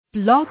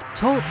Blog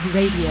Talk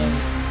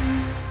Radio.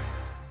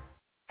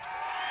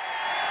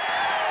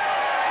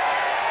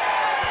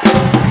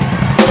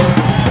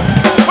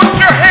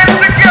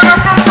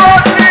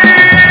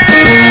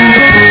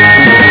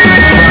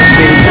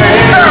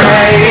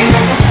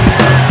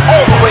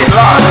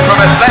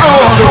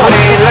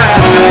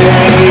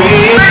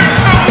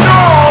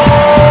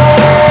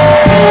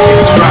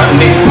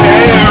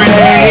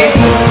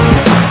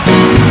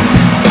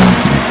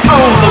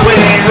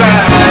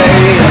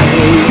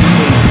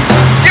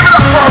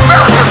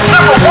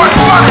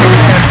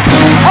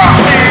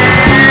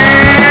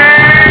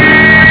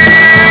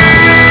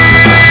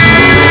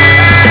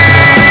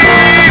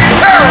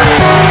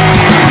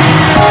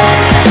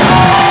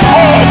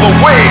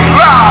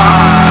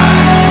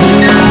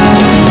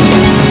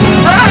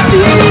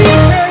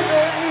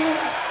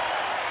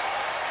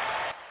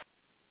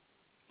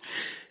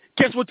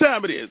 Guess what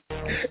time it is?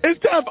 It's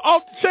time for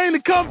Off the Chain to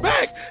come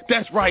back.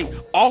 That's right,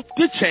 Off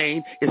the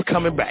Chain is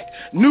coming back.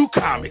 New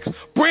comics,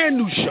 brand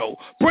new show,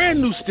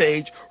 brand new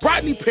stage.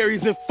 Rodney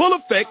Perry's in full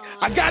effect.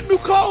 I got new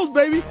calls,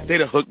 baby. They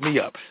done hooked me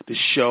up. The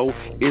show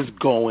is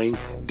going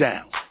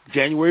down.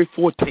 January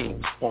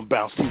 14th on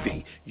Bounce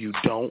TV. You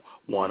don't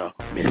want to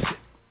miss it.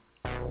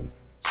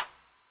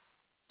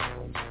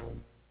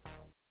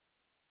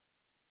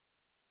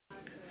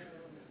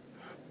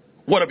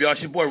 What up, y'all?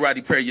 It's your boy,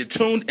 Rodney Perry. You're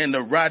tuned in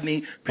to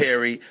Rodney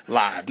Perry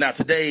Live. Now,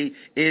 today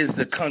is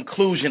the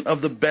conclusion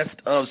of the Best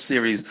of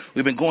series.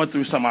 We've been going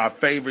through some of our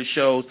favorite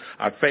shows,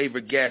 our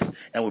favorite guests,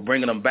 and we're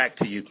bringing them back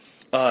to you.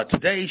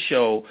 Today's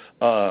show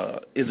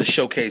is a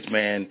showcase,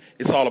 man.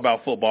 It's all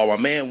about football. My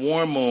man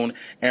Warren Moon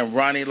and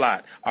Ronnie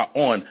Lott are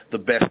on the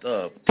Best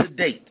of. To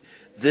date,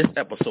 this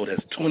episode has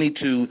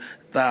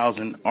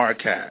 22,000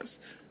 archives.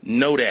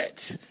 Know that.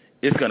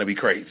 It's going to be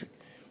crazy.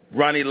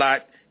 Ronnie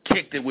Lott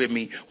kicked it with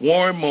me.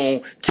 Warren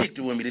Moon kicked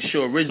it with me. The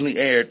show originally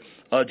aired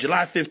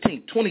July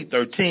 15th,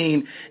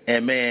 2013.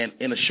 And, man,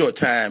 in a short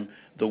time,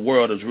 the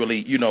world has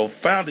really,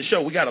 found the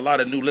show. We got a lot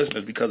of new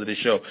listeners because of this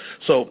show.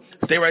 So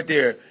stay right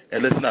there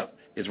and listen up.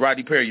 It's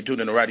Rodney Perry. You're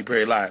tuned in to Rodney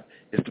Perry Live.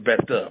 It's the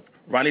Best of.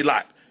 Ronnie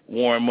Lott,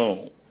 Warren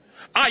Moon.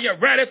 Are you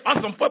ready for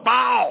some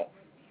football?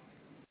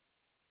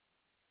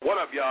 What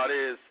up, y'all? It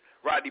is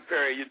Rodney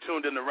Perry. You're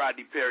tuned in to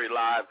Rodney Perry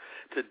Live.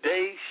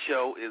 Today's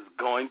show is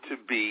going to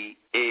be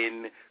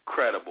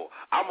incredible.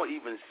 I'm going to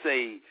even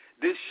say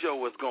this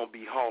show is going to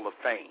be Hall of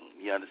Fame.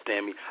 You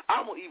understand me?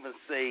 I'm going to even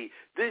say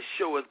this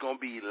show is going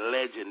to be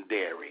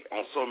legendary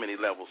on so many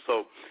levels.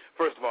 So,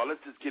 first of all,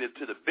 let's just get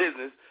into the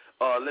business.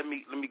 Let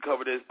me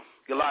cover this.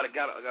 I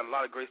got a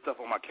lot of great stuff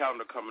on my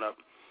calendar coming up.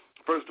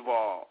 First of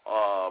all,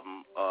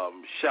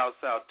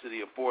 shouts out to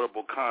the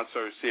Affordable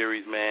Concert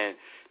Series, man.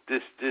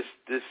 This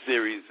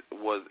series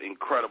was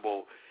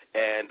incredible,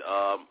 and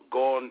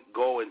go and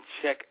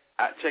check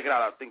it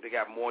out. I think they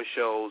got more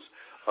shows.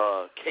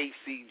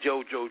 Casey,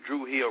 JoJo,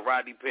 Drew Hill,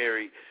 Rodney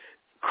Perry,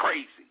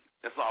 crazy.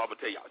 That's all I'm gonna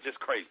tell y'all, just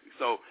crazy.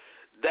 So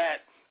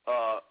that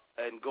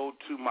and go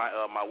to my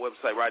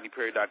website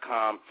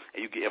rodneyperry.com,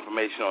 and you get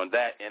information on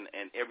that and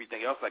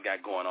everything else I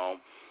got going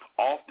on.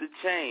 Off the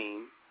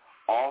Chain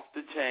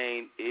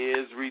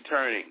is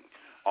returning.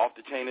 Off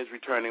the Chain is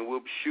returning. We'll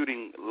be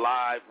shooting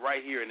live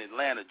right here in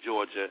Atlanta,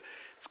 Georgia.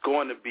 It's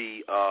going to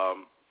be a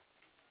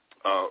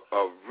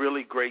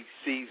really great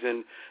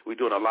season. We're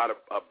doing a lot of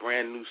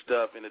brand new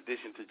stuff in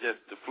addition to just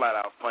the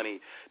flat-out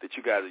funny that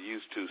you guys are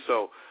used to.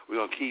 So we're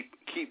going to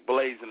keep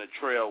blazing the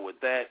trail with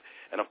that.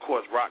 And, of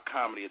course, Rock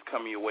Comedy is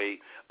coming your way.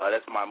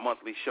 That's my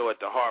monthly show at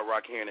the Hard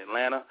Rock here in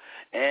Atlanta.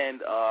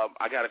 And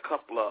I got a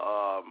couple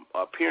of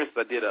appearances.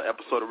 I did an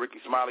episode of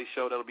Ricky Smiley's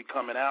show that will be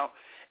coming out.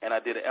 And I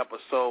did an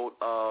episode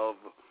of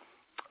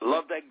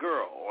Love That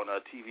Girl on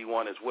TV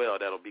One as well.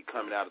 That'll be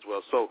coming out as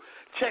well. So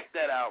check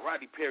that out.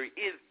 Rodney Perry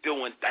is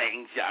doing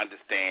things, you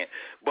understand.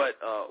 But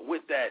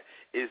with that,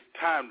 it's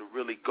time to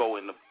really go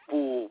in the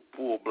full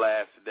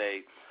blast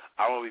today.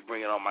 I will be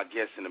bringing on my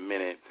guests in a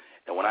minute.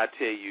 And when I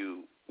tell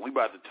you, we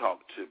about to talk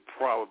to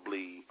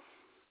probably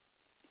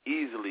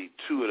easily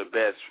two of the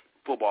best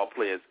football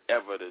players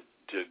ever to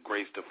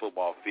grace the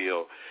football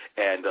field,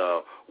 and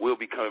we'll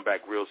be coming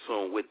back real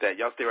soon with that.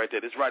 Y'all stay right there.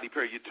 This is Rodney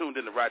Perry. You're tuned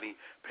in to Rodney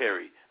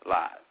Perry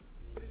Live.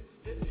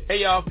 Hey,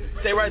 y'all,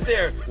 stay right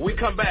there. When we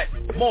come back,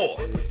 more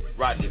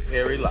Rodney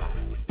Perry Live.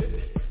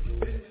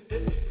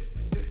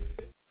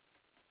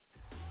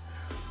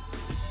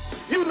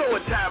 You know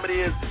what time it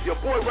is. Your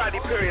boy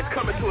Rodney Perry is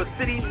coming to a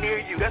city near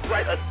you. That's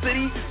right, a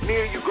city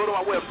near you. Go to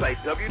our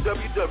website,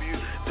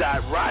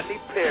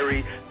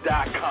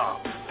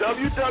 www.rodneyperry.com.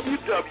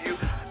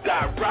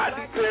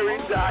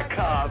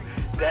 www.rodneyperry.com.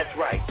 That's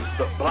right,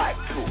 the Black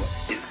Tour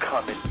is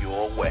coming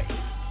your way.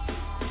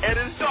 And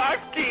it's dark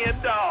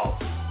skin, dog.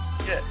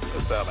 Yes,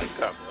 that sounds like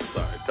Tommy. I'm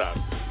sorry,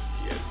 Tommy.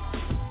 Yes.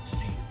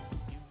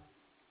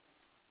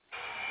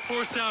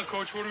 Fourth down,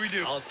 Coach. What do we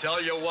do? I'll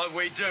tell you what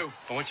we do.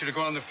 I want you to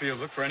go on the field.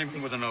 Look for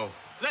anything with an O.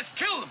 Let's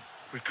kill them.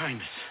 With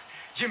kindness.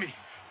 Jimmy,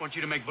 I want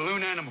you to make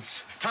balloon animals.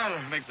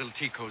 Tyler, make little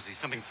tea cozy.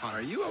 Something fun.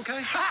 Are you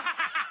okay?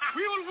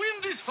 We will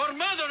win this for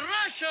Mother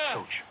Russia.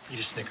 Coach, eat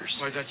a Snickers.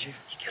 Why is that, Chief?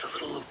 You get a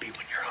little loopy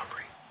when you're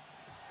hungry.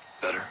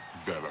 Better.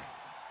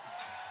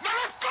 Now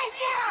let's go,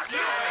 Mark!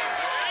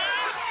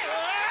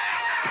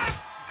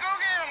 Go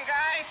get him,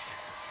 guys!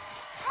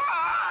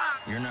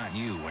 You're not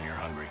you when you're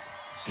hungry.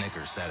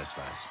 Snickers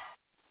satisfies.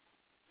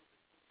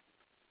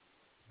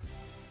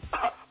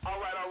 All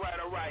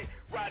right.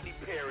 Rodney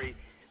Perry.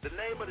 The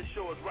name of the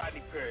show is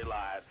Rodney Perry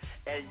Live,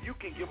 and you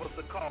can give us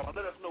a call and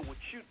let us know what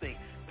you think.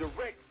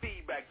 Direct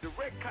feedback, this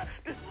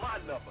is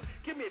my number.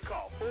 Give me a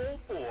call,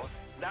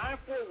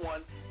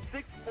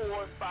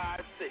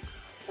 404-941-6456.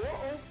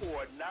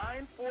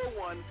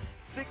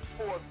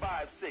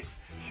 404-941-6456.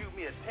 Shoot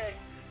me a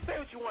text. Say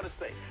what you want to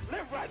say.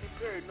 Let Rodney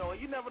Perry know.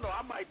 You never know.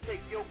 I might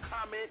take your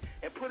comment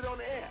and put it on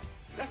the air.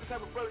 That's the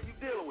type of brother you're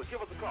dealing with. Give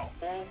us a call,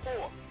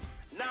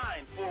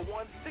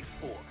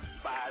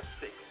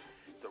 404-941-6456.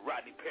 The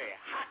Rodney Perry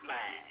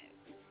Hotline.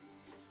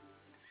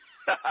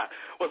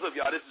 What's up,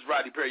 y'all? This is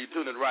Rodney Perry. You're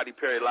tuned in to Rodney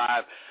Perry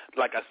Live.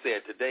 Like I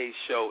said, today's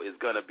show is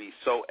going to be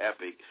so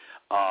epic.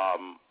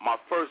 My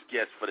first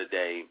guest for the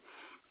day,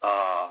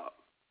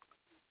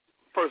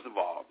 first of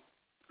all,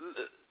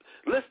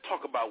 let's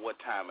talk about what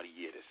time of the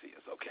year this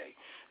is, okay?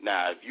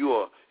 Now, if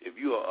you're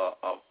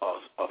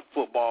a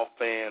football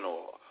fan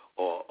or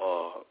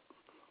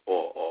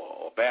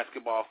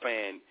basketball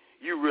fan,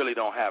 you really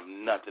don't have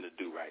nothing to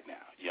do right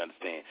now. You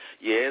understand?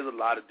 Yeah, there's a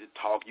lot of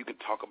talk. You can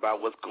talk about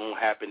what's going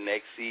to happen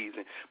next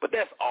season, but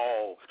that's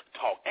all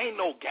talk. Ain't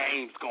no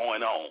games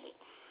going on.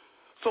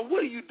 So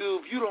what do you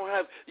do if you don't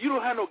have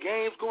no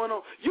games going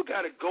on? You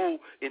got to go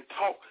and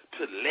talk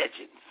to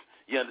legends.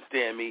 You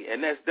understand me?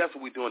 And that's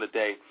what we're doing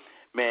today.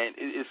 Man,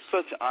 it's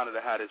such an honor to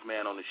have this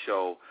man on the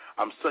show.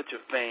 I'm such a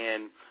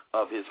fan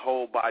of his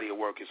whole body of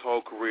work, his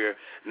whole career,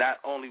 not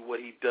only what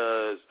he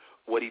does,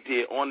 what he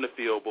did on the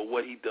field, but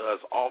what he does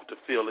off the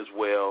field as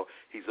well.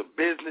 He's a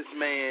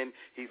businessman.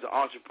 He's an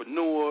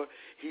entrepreneur.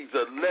 He's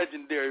a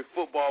legendary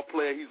football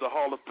player. He's a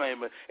Hall of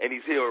Famer, and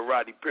he's here with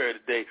Rodney Perry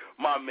today.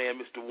 My man,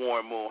 Mr.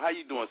 Warren Moon. How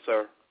you doing,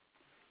 sir?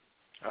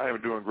 I am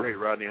doing great,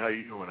 Rodney. How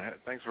you doing?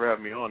 Thanks for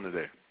having me on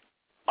today.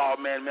 Oh,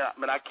 man,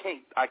 I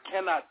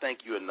cannot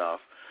thank you enough.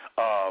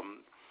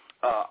 I'm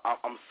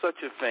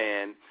such a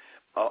fan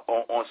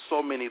on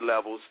so many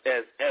levels.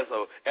 As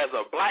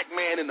a black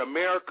man in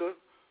America,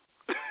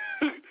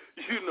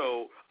 you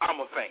know,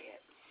 I'm a fan,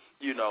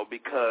 you know,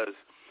 because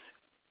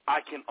I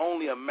can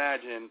only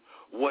imagine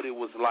what it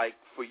was like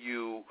for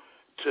you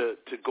to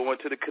go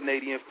into the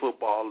Canadian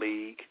Football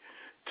League,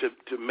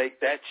 to make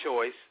that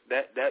choice,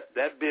 that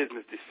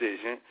business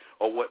decision,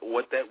 or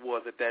what that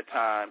was at that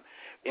time,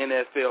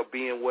 NFL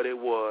being what it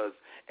was,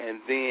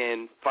 and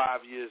then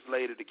 5 years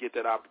later to get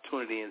that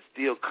opportunity and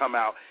still come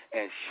out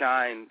and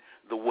shine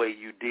the way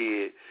you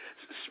did.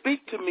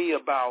 Speak to me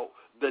about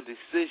the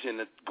decision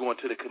of going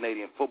to the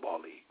Canadian Football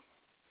League.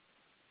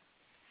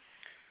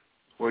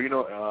 Well, you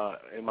know,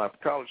 in my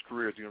college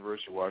career at the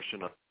University of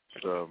Washington,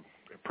 I was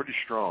pretty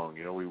strong.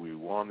 You know, we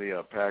won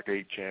the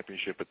Pac-8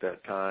 championship at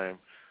that time.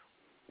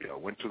 You know,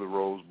 went to the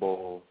Rose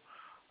Bowl.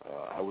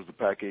 I was the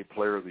Pac-8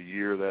 Player of the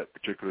Year that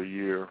particular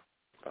year.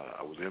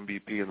 I was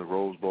MVP in the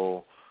Rose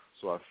Bowl.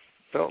 So I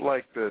felt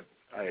like that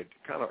I had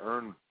kind of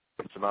earned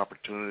an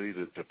opportunity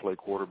to play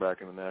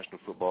quarterback in the National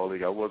Football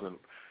League. I wasn't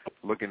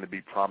looking to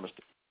be promised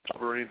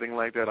or anything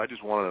like that. I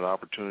just wanted an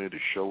opportunity to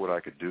show what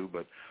I could do.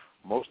 But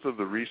most of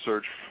the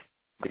research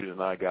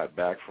and I got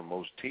back from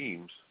most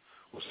teams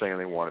was saying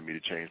they wanted me to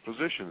change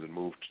positions and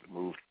move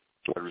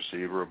to a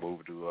receiver or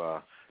move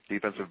to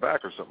defensive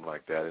back or something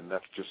like that, and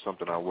that's just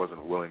something I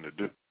wasn't willing to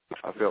do.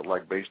 I felt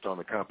like based on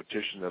the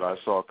competition that I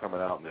saw coming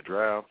out in the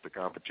draft, the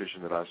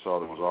competition that I saw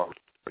that was offered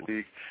in the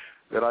league,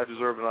 that I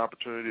deserved an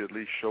opportunity to at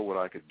least show what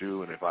I could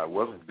do, and if I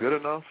wasn't good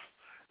enough,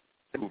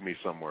 move me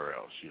somewhere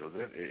else. You know,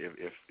 then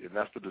if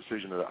that's the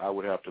decision that I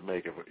would have to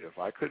make. If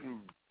I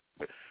couldn't,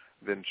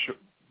 then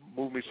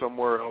move me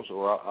somewhere else,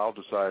 or I'll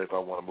decide if I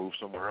want to move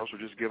somewhere else or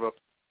just give up.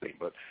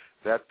 But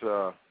that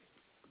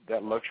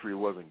luxury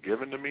wasn't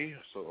given to me,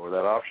 or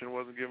that option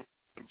wasn't given.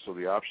 So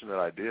the option that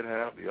I did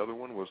have, the other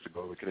one, was to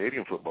go to the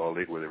Canadian Football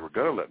League, where they were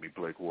going to let me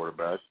play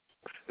quarterback.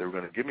 They were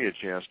going to give me a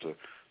chance to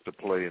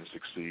play and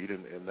succeed,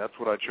 and that's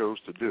what I chose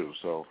to do.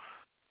 So,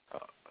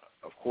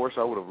 of course,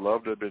 I would have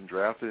loved to have been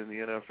drafted in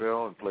the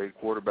NFL and played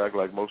quarterback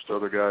like most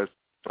other guys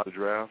in the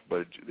draft,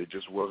 but it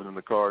just wasn't in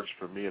the cards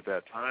for me at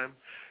that time.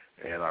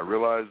 And I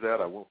realized that.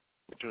 I went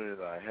the opportunity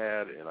that I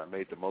had, and I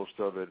made the most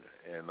of it,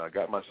 and I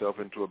got myself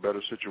into a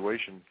better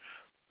situation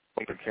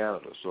in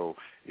Canada. So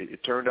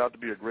it turned out to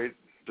be a great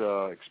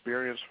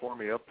experience for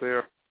me up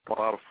there. A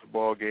lot of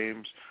football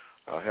games.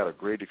 I had a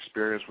great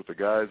experience with the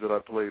guys that I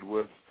played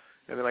with,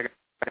 and then I got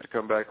to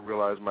come back and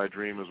realize my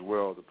dream as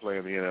well, to play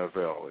in the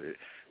NFL. It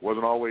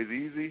wasn't always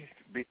easy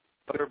being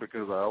there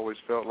because I always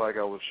felt like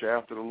I was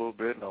shafted a little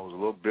bit, and I was a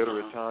little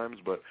bitter at times,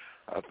 but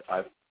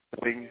I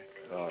think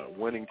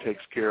winning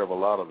takes care of a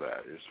lot of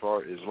that.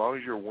 As long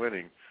as you're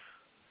winning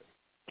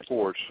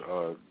sports,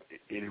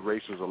 it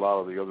erases a lot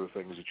of the other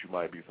things that you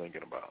might be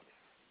thinking about.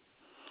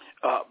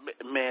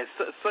 Man,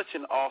 such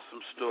an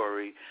awesome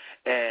story.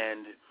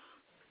 And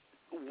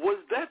was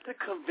that the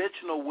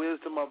conventional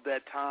wisdom of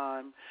that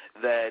time,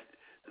 that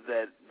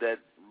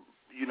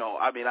you know,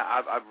 I mean,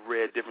 I've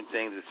read different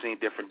things and seen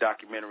different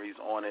documentaries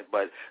on it,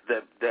 but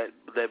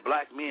that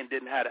black men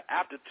didn't have the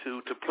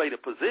aptitude to play the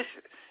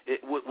position.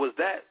 Was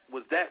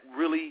that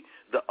really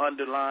the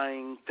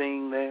underlying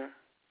thing there?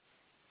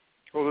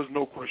 Well, there's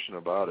no question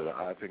about it.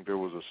 I think there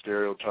was a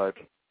stereotype,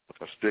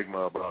 a stigma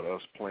about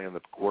us playing the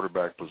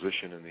quarterback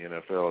position in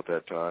the NFL at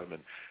that time,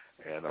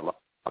 and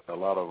a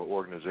lot of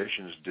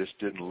organizations just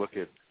didn't look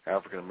at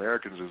African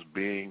Americans as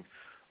being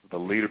the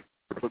leader of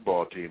the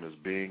football team, as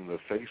being the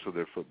face of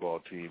their football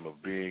team,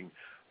 of being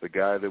the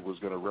guy that was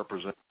going to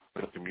represent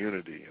the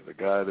community, and the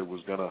guy that was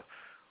going to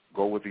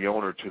go with the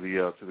owner to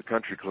the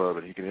country club,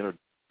 and he can introduce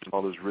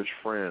all his rich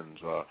friends,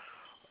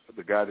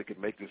 the guy that could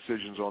make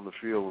decisions on the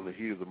field in the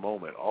heat of the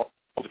moment. All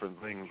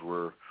different things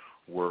were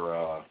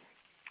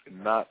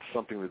not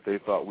something that they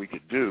thought we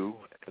could do.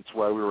 That's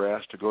why we were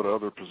asked to go to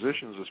other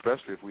positions,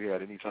 especially if we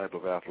had any type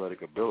of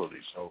athletic ability.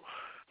 So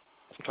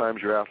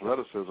sometimes your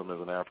athleticism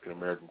as an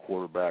African-American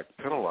quarterback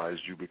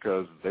penalized you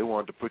because they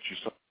wanted to put you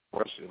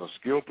somewhere else in a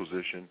skill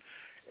position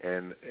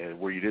and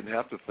where you didn't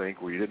have to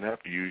think, where you didn't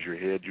have to use your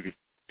head, you could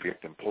pick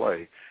and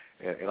play.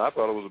 And I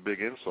thought it was a big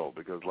insult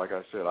because, like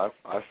I said,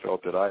 I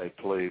felt that I had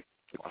played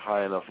a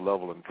high enough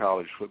level in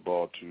college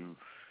football to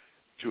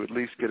at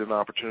least get an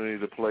opportunity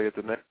to play at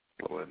the next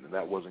level, and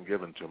that wasn't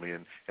given to me.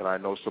 And I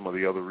know some of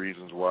the other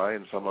reasons why,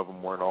 and some of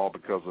them weren't all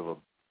because of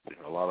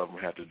a lot of them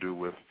had to do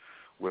with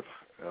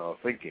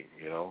thinking,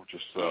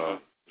 just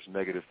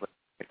negative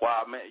things.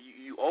 Wow, man,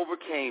 you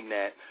overcame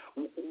that.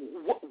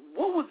 What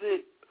was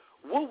it?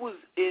 What was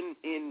in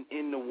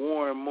the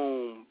Warren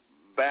Moon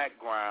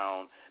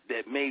background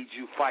that made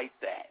you fight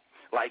that?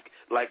 Like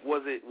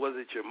was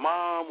it your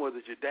mom? Was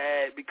it your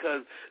dad?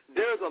 Because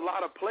there's a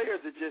lot of players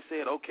that just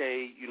said,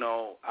 okay,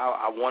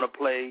 I want to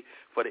play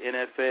for the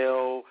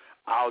NFL.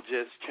 I'll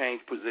just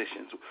change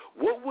positions.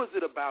 What was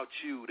it about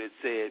you that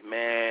said,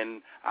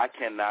 man, I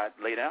cannot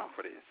lay down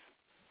for this?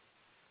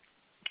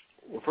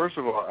 Well, first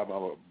of all, I'm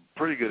a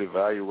pretty good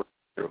evaluator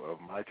of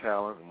my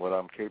talent and what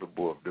I'm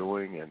capable of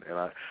doing, and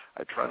I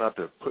try not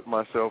to put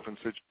myself in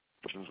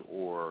situations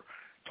or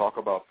talk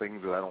about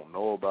things that I don't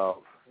know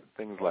about,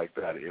 things like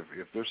that.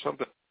 If there's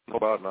something I know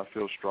about and I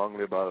feel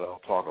strongly about it,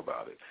 I'll talk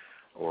about it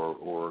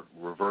or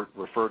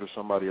refer to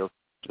somebody else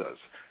who does.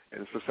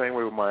 And it's the same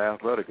way with my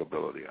athletic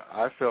ability.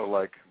 I felt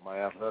like my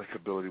athletic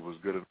ability was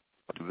good enough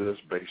to do this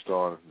based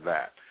on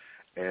that.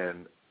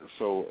 And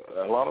so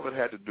a lot of it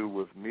had to do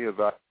with me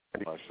evaluating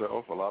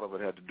myself. A lot of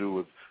it had to do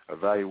with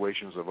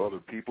evaluations of other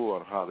people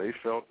on how they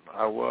felt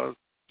I was,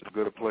 how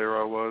good a player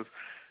I was.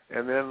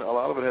 And then a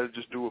lot of it had to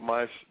just do with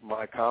my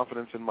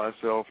confidence in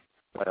myself,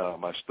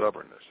 my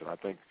stubbornness. And I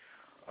think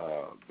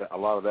a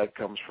lot of that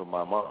comes from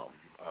my mom.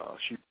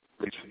 She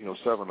raised,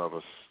 7 of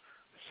us,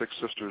 6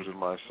 sisters and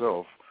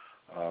myself,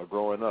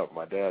 growing up.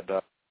 My dad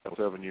died at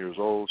 7 years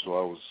old, so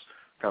I was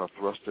kind of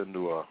thrust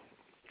into a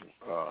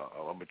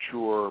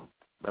mature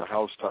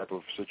house type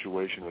of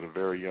situation at a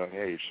very young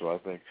age. So I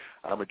think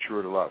I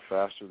matured a lot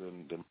faster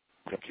than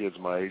kids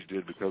my age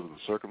did because of the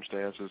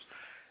circumstances.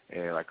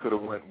 And I could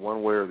have went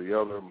one way or the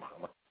other.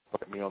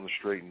 Put me on the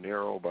straight and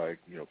narrow by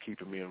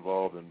keeping me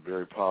involved in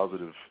very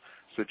positive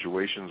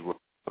situations with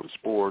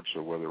sports,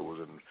 or whether it was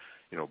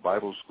in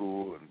Bible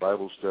school and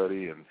Bible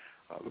study and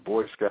the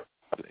Boy Scouts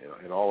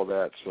and all of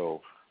that.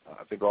 So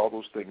I think all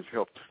those things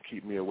helped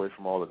keep me away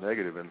from all the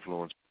negative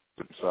influence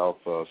in South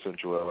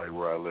Central LA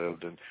where I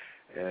lived,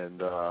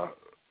 and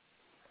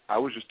I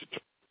was just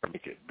determined to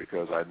make it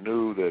because I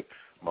knew that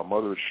my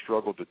mother had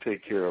struggled to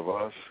take care of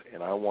us,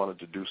 and I wanted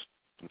to do something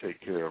to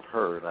take care of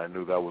her, and I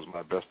knew that was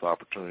my best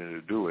opportunity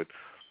to do it,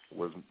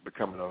 was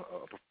becoming a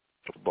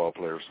football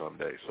player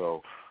someday.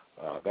 So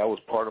that was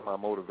part of my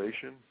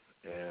motivation,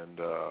 and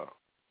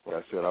like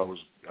I said, I was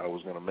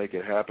going to make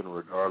it happen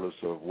regardless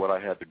of what I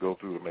had to go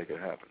through to make it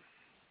happen.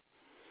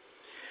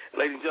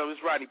 Ladies and gentlemen,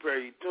 it's Rodney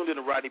Perry. You tuned in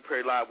to Rodney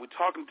Perry Live. We're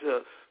talking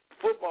to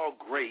football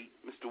great,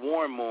 Mr.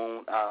 Warren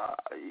Moon.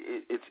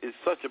 It's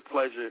such a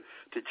pleasure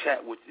to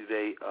chat with you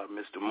today,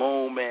 Mr.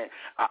 Moon, man.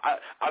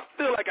 I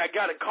feel like I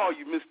got to call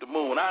you Mr.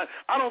 Moon. I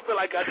don't feel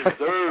like I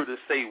deserve to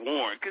say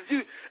Warren because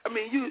you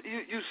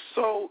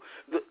so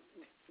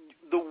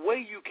the way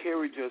you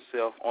carried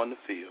yourself on the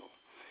field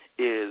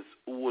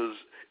was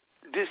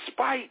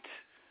despite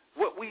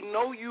what we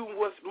know you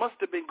must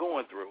have been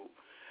going through.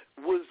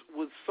 Was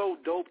so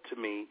dope to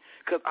me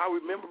because I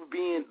remember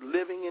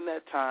living in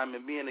that time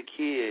and being a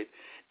kid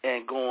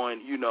and going,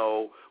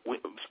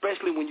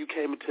 especially when you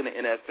came into the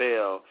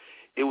NFL,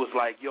 it was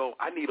like, yo,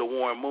 I need a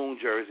Warren Moon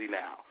jersey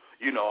now.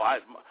 You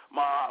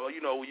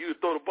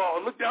throw the ball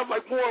and look down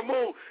like Warren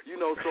Moon.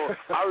 So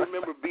I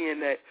remember being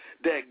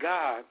that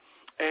guy.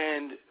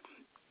 And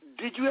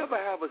did you ever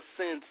have a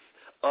sense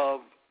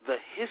of the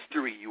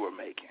history you were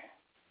making?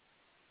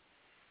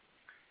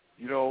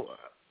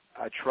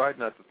 I tried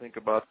not to think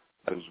about it.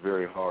 It was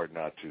very hard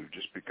not to,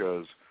 just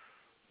because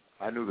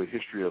I knew the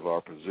history of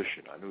our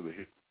position. I knew the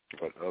history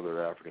of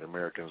other African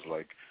Americans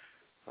like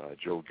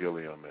Joe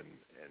Gilliam and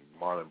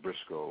Marlon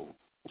Briscoe,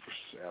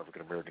 first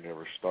African American to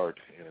ever start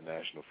in a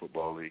National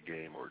Football League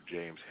game, or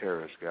James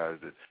Harris, guys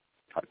that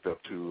hyped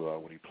up to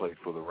when he played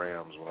for the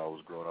Rams when I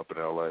was growing up in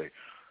L.A.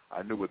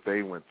 I knew what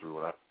they went through,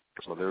 and I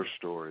heard some of their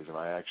stories, and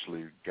I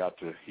actually got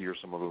to hear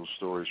some of those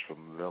stories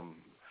from them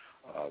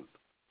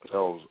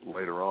themselves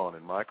later on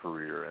in my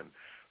career. And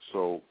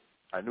so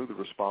I knew the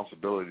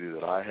responsibility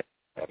that I had.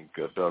 I think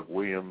Doug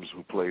Williams,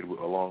 who played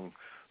along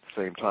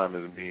the same time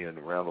as me, and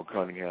Randall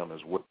Cunningham as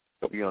well,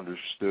 we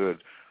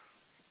understood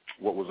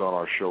what was on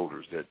our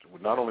shoulders, that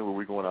not only were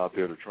we going out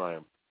there to try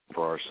and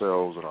for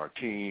ourselves and our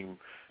team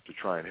to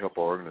try and help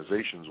our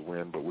organizations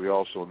win, but we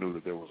also knew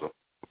that there was a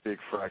big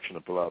fraction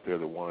of people out there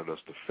that wanted us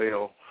to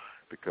fail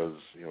because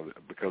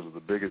of the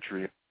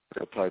bigotry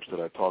types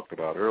that I talked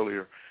about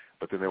earlier.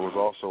 But then there was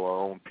also our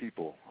own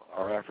people,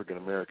 our African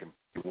American,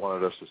 who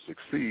wanted us to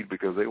succeed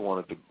because they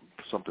wanted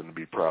something to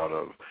be proud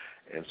of.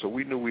 And so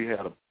we knew we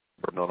had a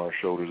burden on our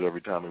shoulders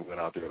every time we went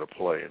out there to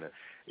play. And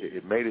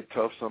it made it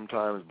tough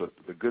sometimes, but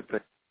the good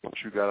thing, once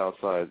you got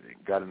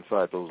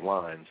inside those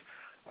lines,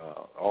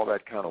 all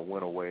that kind of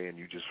went away, and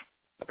you just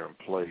went there and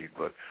played.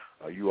 But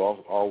you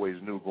always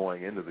knew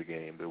going into the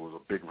game there was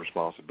a big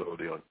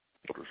responsibility on your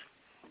shoulders.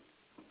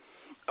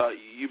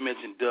 You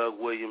mentioned Doug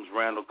Williams,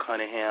 Randall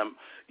Cunningham,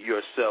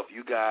 yourself.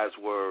 You guys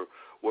were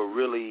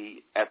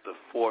really at the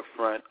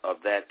forefront of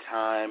that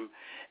time,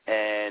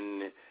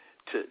 and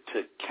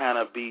to kind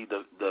of be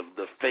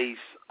the face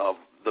of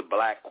the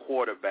black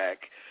quarterback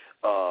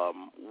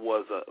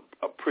was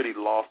a pretty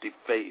lofty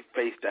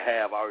face to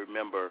have. I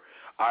remember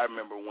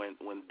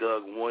when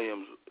Doug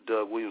Williams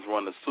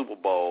won the Super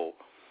Bowl,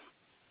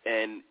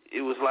 and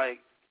it was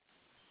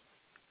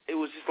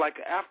just like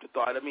an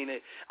afterthought. I mean,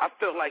 I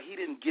felt like he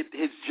didn't get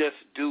his just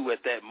due at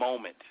that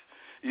moment.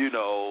 You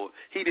know,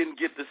 he didn't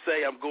get to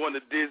say, I'm going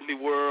to Disney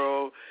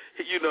World.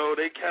 You know,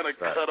 they kind of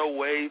cut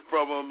away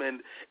from him.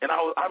 And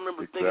I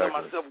remember thinking to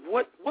myself,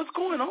 what's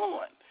going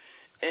on?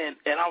 And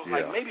I was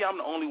like, maybe I'm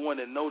the only one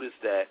that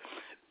noticed that.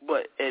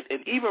 But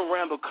and even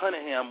Randall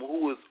Cunningham,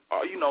 who was,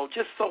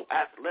 just so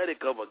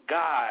athletic of a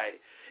guy,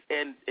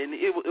 and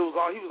he was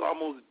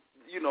almost,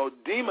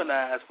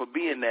 demonized for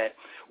being that.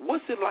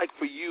 What's it like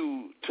for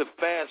you to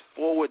fast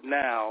forward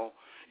now,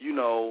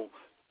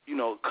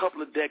 a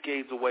couple of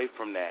decades away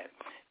from that,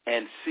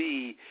 and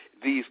see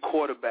these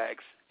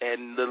quarterbacks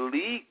and the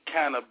league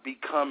kind of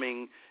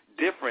becoming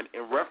different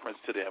in reference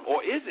to them,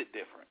 or is it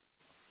different?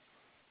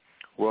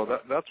 Well,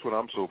 that's what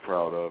I'm so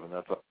proud of, and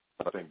that's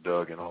I think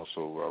Doug and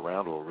also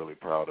Randall are really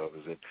proud of,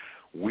 is that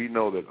we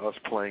know that us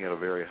playing at a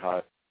very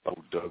high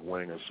level, Doug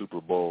winning a Super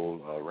Bowl,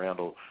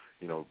 Randall,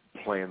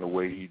 playing the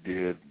way he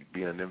did,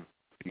 being an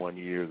MVP 1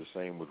 year, the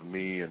same with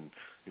me, and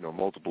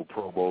multiple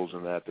Pro Bowls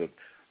and that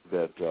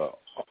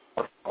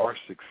our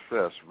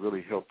success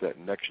really helped that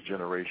next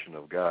generation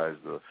of guys,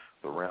 the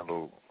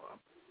Randall,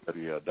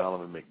 the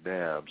Donovan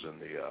McNabbs and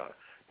the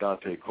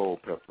Dante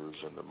Culpeppers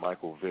and the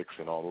Michael Vicks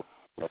and all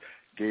those,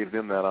 gave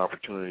them that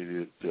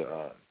opportunity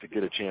to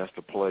get a chance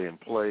to play,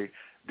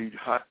 be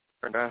high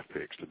draft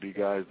picks, to be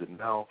guys that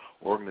now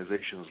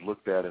organizations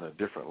looked at in a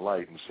different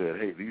light and said,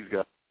 hey, these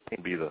guys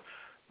can be the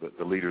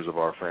leaders of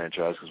our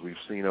franchise because we've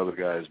seen other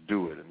guys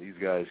do it, and these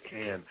guys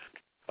can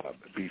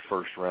be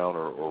first round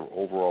or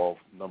overall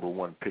number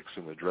one picks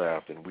in the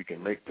draft, and we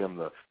can make them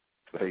the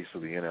face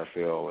of the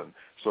NFL. And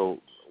so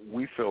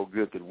we felt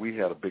good that we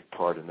had a big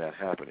part in that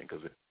happening,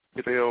 because if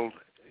it failed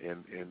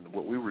in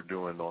what we were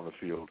doing on the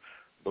field,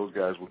 those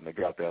guys wouldn't have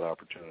got that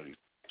opportunity.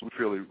 We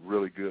feel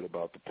really good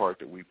about the part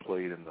that we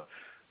played in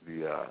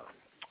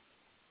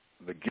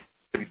the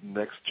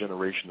next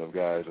generation of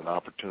guys an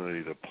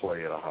opportunity to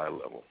play at a high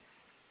level.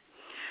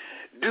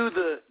 Do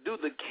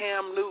the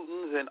Cam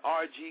Newtons and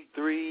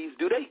RG3s,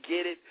 do they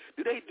get it?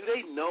 Do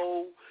they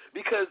know?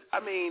 Because, I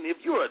mean, if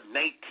you're a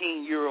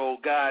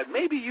 19-year-old guy,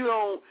 maybe you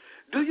don't.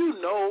 Do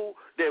you know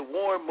that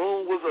Warren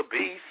Moon was a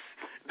beast?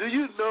 Do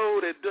you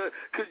know that,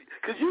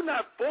 because you're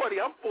not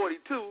 40, I'm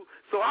 42,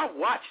 so I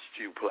watched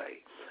you play.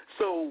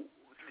 So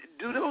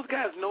do those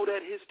guys know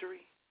that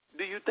history,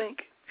 do you think?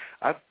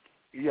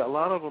 Yeah, a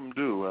lot of them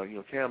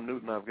do. Cam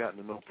Newton I've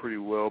gotten to know pretty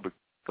well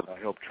because I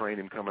helped train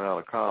him coming out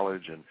of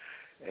college, and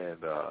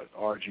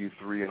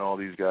RG3 and all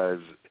these guys.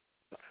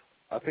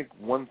 I think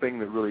one thing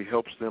that really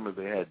helps them is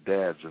they had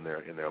dads in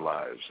their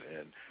lives,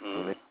 and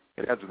when they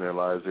had dads in their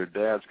lives, their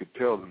dads could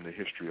tell them the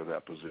history of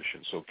that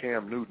position. So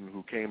Cam Newton,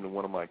 who came to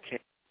one of my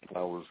camps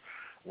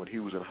when he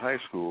was in high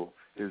school,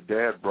 his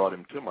dad brought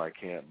him to my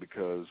camp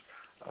because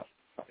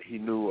he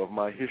knew of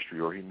my history,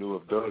 or he knew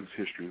of Doug's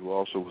history, who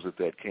also was at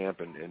that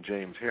camp, and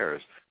James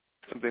Harris.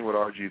 Same thing with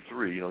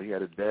RG3. He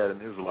had a dad in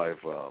his life.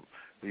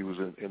 He was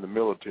in the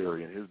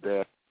military, and his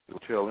dad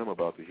would tell him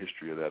about the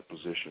history of that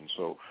position.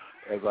 So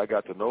as I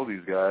got to know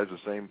these guys, the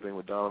same thing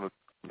with Donovan,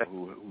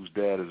 whose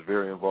dad is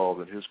very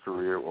involved in his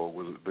career, or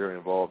was very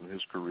involved in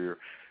his career,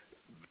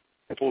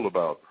 told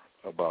about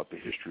the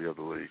history of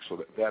the league.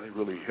 So that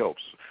really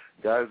helps.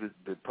 Guys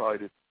that probably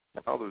didn't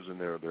have others in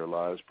their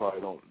lives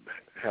probably don't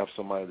have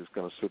somebody that's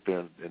going to sit there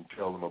and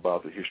tell them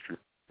about the history of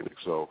the league.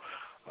 So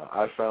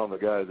I found the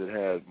guys that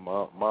had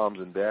moms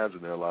and dads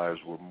in their lives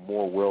were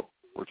more well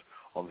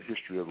on the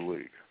history of the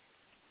league.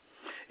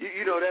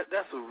 You know,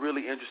 that's a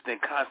really interesting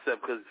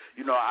concept because,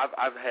 you know,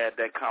 I've had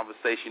that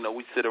conversation. You know,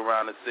 we sit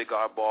around a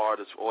cigar bar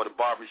or the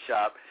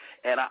barbershop,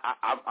 and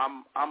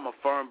I'm a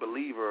firm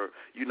believer,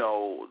 you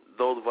know,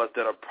 those of us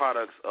that are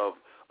products of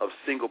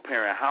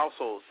single-parent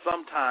households,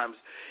 sometimes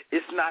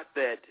it's not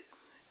that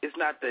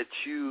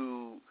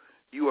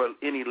you are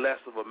any less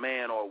of a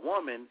man or a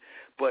woman,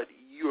 but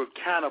you're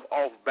kind of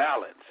off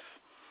balance,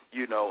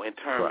 you know, in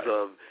terms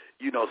of,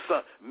 you know,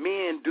 some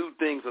men do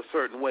things a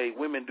certain way,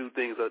 women do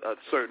things a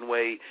certain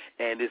way,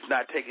 and it's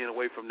not taking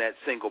away from that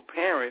single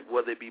parent,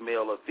 whether it be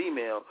male or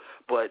female,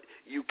 but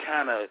you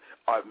kind of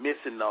are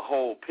missing the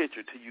whole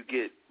picture till you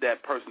get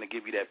that person to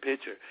give you that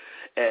picture.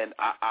 And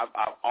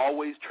I've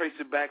always traced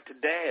it back to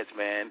dads,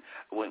 man.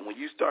 When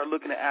you start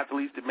looking at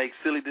athletes that make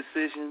silly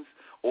decisions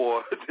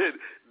or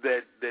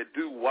that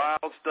do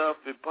wild stuff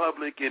in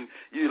public, and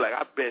you're like,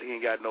 I bet he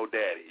ain't got no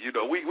daddy. You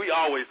know, we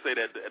always say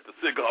that at the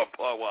cigar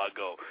bar where I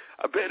go.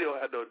 I bet he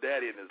don't have no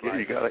daddy in his life.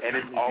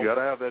 You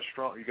gotta have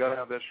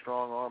that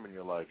strong arm in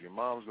your life. Your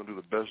mom's gonna do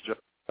the best job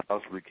she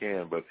possibly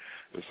can, but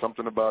there's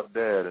something about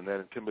dad and that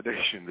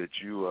intimidation that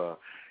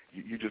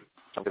you just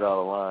don't get out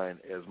of line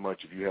as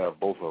much if you have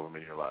both of them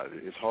in your life.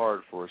 It's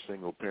hard for a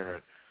single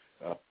parent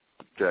to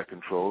get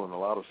control, and a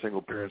lot of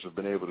single parents have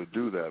been able to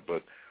do that,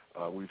 but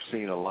we've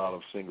seen a lot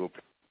of single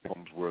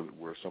homes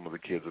where some of the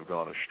kids have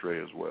gone astray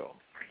as well.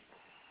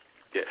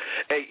 Yeah.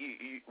 Hey,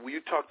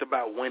 you talked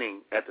about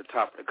winning at the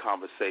top of the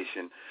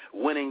conversation.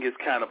 Winning is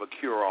kind of a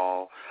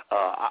cure-all.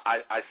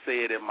 I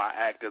say it in my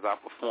act as I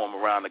perform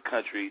around the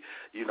country.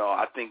 You know,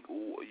 I think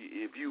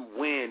if you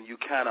win, you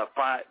kind of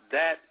find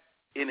that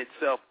in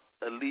itself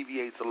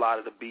alleviates a lot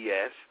of the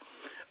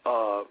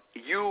BS.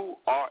 You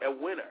are a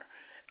winner,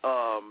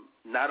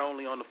 not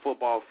only on the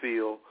football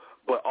field,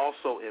 but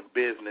also in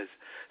business.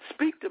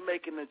 Speak to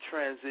making the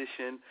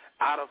transition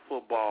out of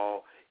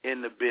football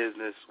in the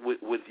business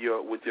with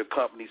your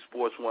company,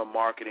 Sports One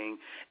Marketing,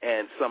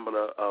 and some of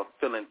the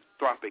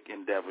philanthropic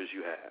endeavors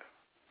you have.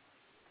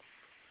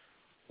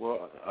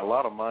 Well, a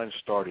lot of mine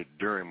started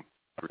during,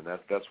 and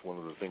that's one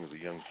of the things that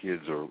young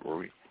kids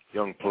or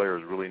young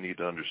players really need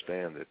to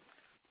understand, that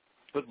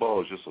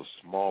football is just a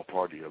small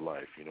part of your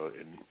life, you know,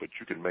 but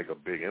you can make a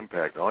big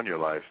impact on your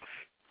life.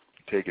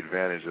 Take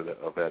advantage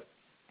of that,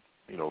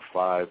 you know,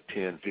 5,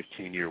 10,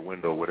 15-year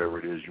window, whatever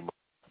it is you might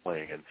be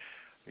playing. And,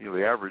 you know,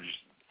 the average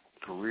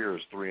career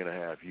is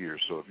 3.5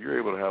 years. So if you're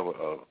able to have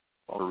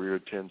a career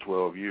 10,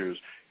 12 years,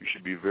 you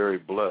should be very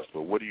blessed.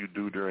 But what do you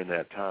do during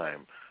that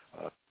time?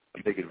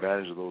 You take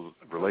advantage of those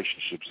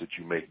relationships that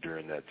you make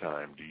during that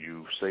time. Do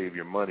you save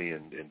your money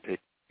and take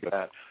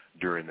that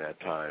during that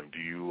time? Do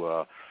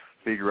you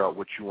figure out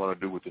what you want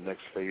to do with the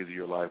next phase of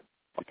your life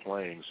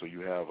playing, so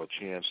you have a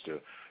chance to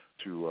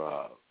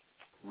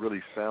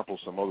really sample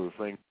some other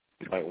things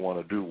you might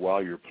want to do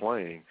while you're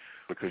playing,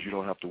 because you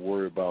don't have to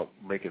worry about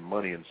making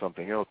money in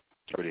something else.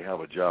 You already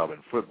have a job in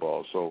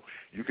football, so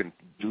you can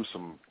do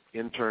some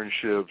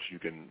internships. You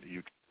can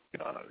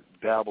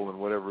dabble in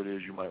whatever it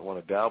is you might want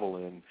to dabble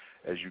in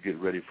as you get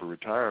ready for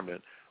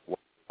retirement while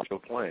still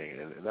playing.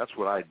 And that's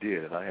what I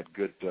did, and I had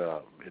good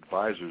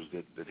advisors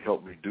that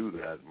helped me do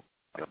that.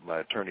 My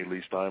attorney,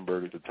 Lee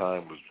Steinberg, at the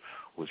time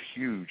was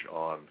huge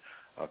on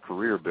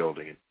career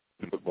building.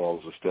 Football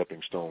is a stepping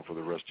stone for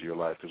the rest of your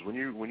life, because when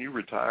you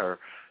retire,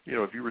 you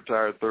know, if you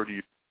retire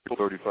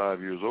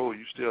 35 years old,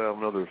 you still have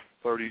another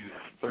 30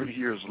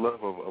 years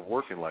left of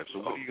working life. So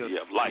what are you going to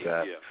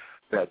do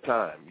that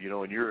time? You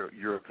know, and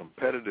you're a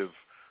competitive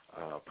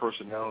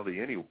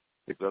personality anyway.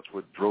 That's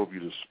what drove you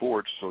to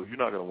sports. So you're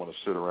not going to want to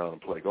sit around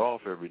and play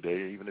golf every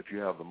day, even if you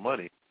have the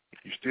money.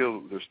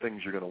 There's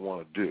things you're going to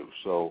want to do.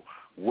 So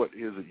what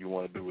is it you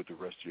want to do with the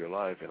rest of your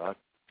life? And I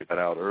figured that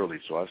out early.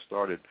 So I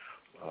started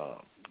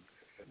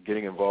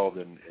getting involved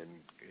in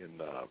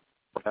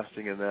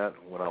broadcasting in that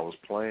when I was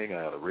playing.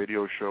 I had a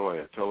radio show. I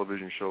had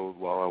television shows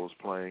while I was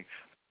playing.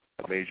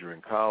 I majored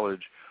in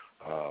college.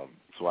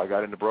 So I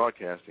got into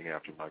broadcasting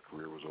after my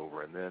career was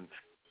over. And then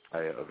I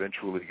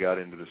eventually got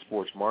into the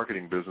sports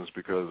marketing business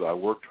because I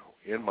worked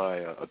in my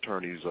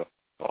attorney's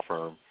law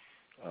firm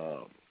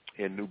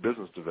in new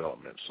business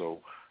development. So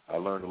I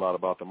learned a lot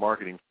about the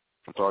marketing.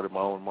 I started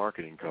my own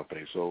marketing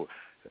company. So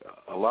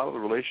a lot of the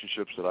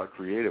relationships that I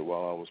created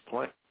while I was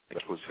playing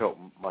was help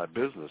my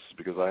business,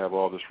 because I have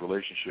all this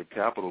relationship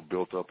capital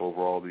built up over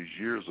all these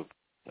years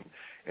and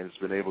it's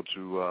been able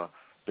to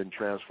been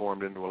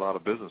transformed into a lot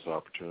of business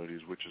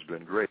opportunities, which has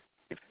been great.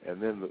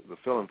 And then the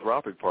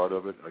philanthropic part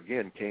of it,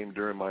 again, came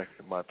during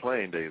my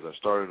playing days. I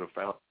started a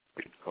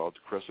foundation called the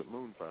Crescent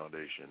Moon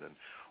Foundation, and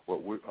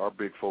our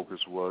big focus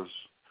was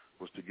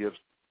to give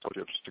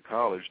scholarships to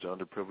college to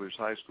underprivileged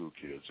high school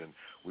kids, and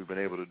we've been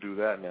able to do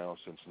that now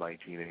since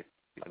 1980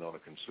 on a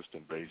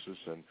consistent basis,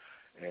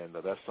 and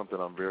that's something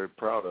I'm very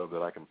proud of,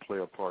 that I can play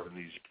a part in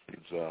these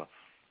kids'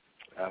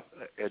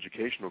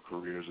 educational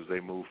careers as they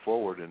move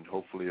forward, and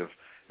hopefully if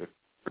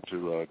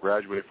to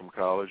graduate from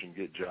college and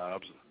get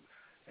jobs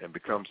and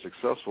become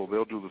successful,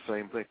 they'll do the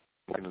same thing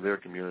into their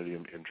community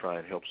and try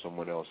and help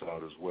someone else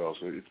out as well.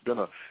 So it's been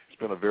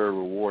a very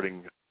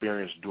rewarding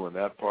experience doing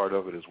that part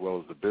of it, as well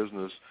as the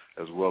business,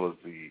 as well as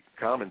the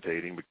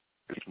commentating, because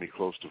it keeps me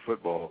close to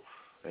football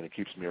and it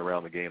keeps me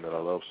around the game that I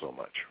love so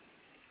much.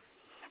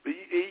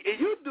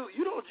 You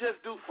don't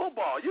just do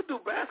football. You do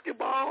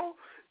basketball.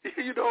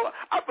 You know,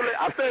 I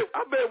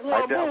bet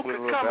Warren Moon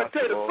could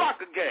commentate a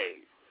soccer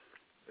game.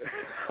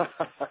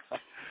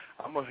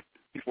 I'm a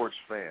sports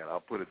fan. I'll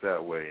put it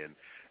that way,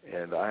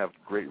 and I have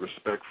great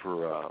respect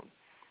for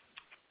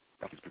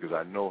athletes because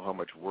I know how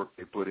much work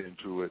they put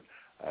into it.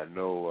 I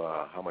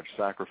know how much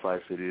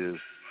sacrifice it is.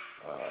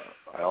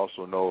 I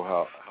also know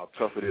how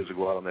tough it is to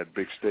go out on that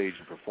big stage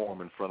and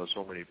perform in front of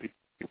so many people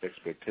with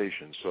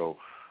expectations. So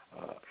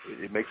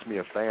it makes me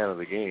a fan of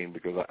the game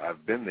because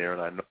I've been there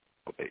and I know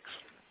what it takes.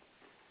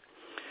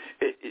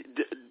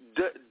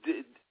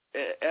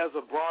 As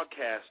a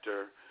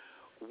broadcaster,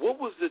 what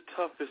was the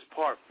toughest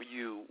part for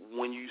you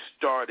when you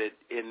started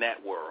in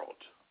that world?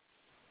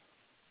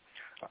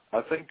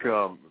 I think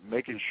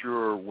making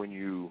sure when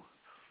you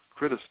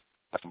criticize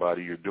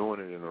somebody, you're doing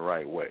it in the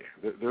right way.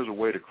 There's a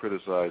way to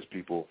criticize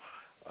people.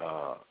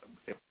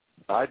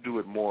 I do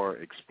it more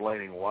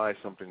explaining why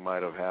something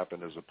might have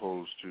happened as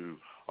opposed to,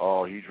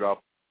 oh, he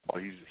dropped, or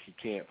he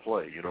can't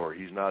play, you know, or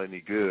he's not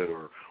any good,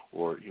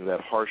 or you know,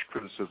 that harsh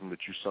criticism that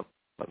you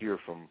sometimes hear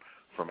from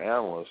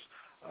analysts.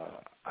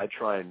 I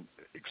try and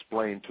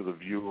explain to the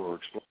viewer or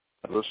explain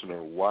to the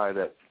listener why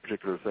that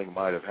particular thing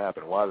might have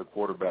happened, why the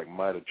quarterback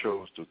might have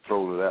chose to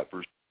throw to that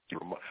person,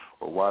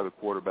 or why the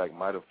quarterback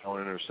might have thrown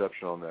an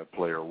interception on that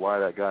player, or why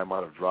that guy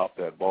might have dropped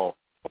that ball,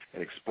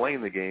 and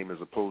explain the game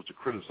as opposed to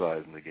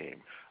criticizing the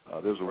game.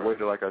 There's a way,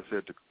 like I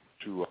said, to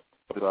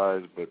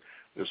criticize, but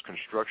there's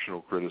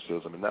constructional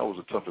criticism, and that was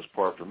the toughest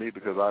part for me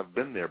because I've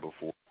been there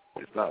before.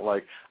 It's not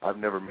like I've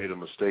never made a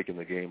mistake in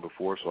the game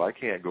before, so I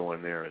can't go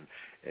in there and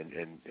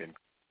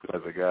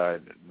as a guy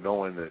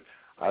knowing that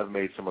I've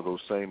made some of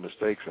those same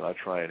mistakes, and I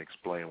try and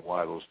explain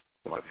why those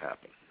might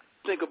happen.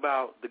 Think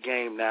about the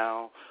game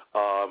now.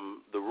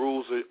 The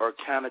rules are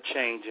kind of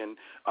changing,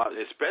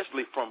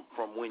 especially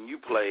from when you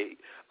played.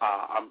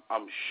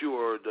 I'm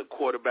sure the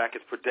quarterback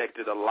is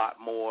protected a lot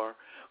more.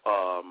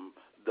 Are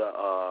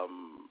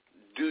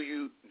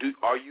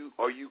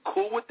you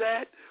cool with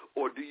that,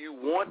 or do you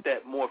want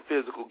that more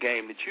physical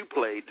game that you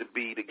played to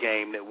be the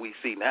game that we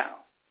see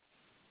now?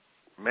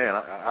 Man,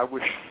 I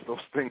wish those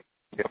things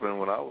happened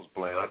when I was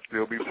playing. I'd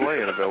still be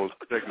playing if I was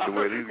protected the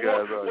way these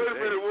guys are. Wait a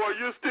minute, War,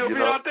 you'll still be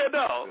out there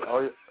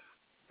now.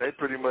 They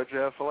pretty much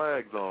have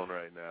flags on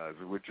right now,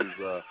 which is,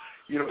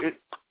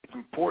 it's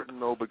important,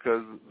 though,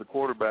 because the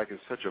quarterback is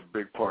such a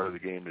big part of the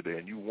game today,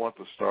 and you want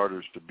the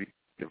starters to be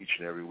each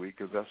and every week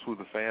because that's who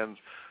the fans,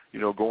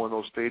 go in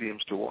those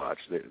stadiums to watch.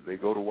 They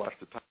go to watch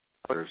the top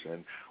players,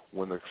 and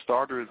when the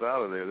starter is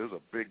out of there, there's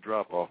a big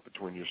drop-off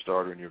between your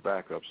starter and your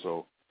backup.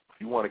 So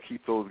you want to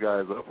keep those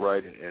guys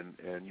upright,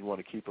 and you want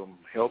to keep them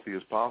healthy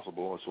as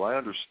possible. And so I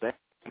understand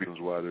the reasons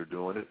why they're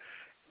doing it,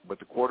 but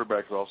the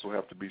quarterbacks also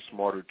have to be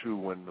smarter, too,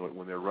 when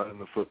they're running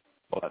the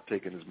football, not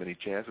taking as many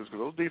chances. Because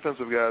those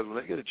defensive guys, when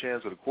they get a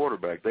chance at a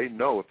quarterback, they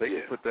know if they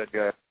can put that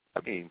guy in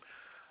the game,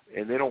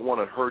 and they don't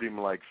want to hurt him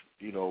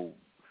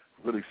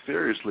really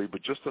seriously,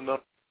 but just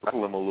enough to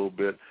rattle him a little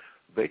bit,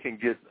 they can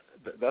get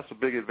 – that's a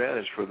big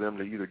advantage for them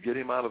to either get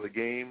him out of the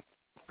game,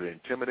 to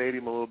intimidate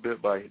him a little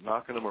bit by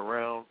knocking him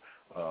around.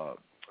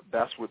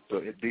 That's what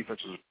the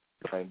defenses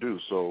are trying to do.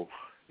 So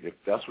if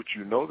that's what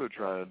they're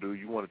trying to do,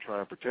 you want to try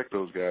and protect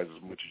those guys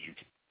as much as you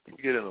can.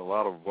 We get in a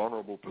lot of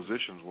vulnerable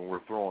positions when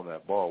we're throwing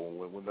that ball.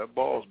 When that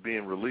ball is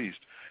being released,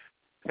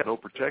 no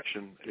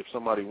protection if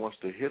somebody wants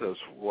to hit us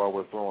while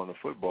we're throwing the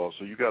football.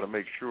 So you got to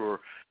make sure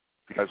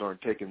you guys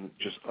aren't taking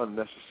just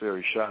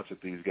unnecessary shots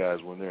at these guys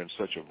when they're in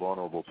such a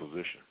vulnerable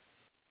position.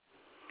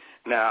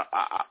 Now,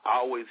 I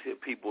always hear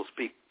people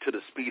speak to the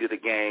speed of the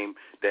game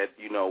that,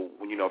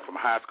 from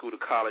high school to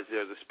college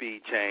there's a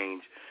speed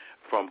change.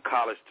 From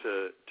college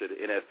to the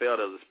NFL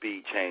there's a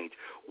speed change.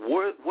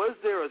 Was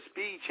there a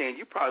speed change?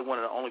 You're probably one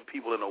of the only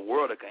people in the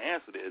world that can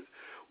answer this.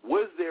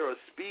 Was there a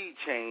speed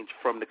change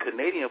from the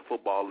Canadian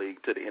Football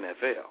League to the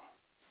NFL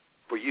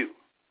for you?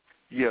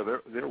 Yeah,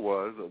 there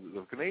was.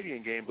 The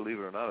Canadian game, believe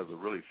it or not, is a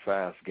really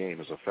fast game.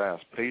 It's a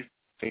fast-paced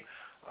game.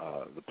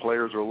 The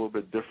players are a little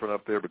bit different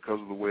up there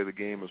because of the way the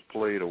game is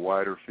played, a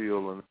wider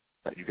field,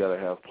 and you got to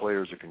have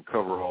players that can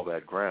cover all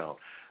that ground.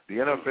 The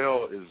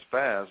NFL is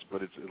fast,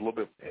 but it's a little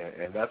bit,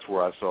 and that's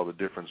where I saw the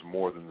difference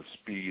more than the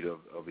speed of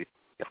the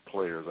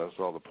players. I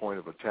saw the point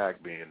of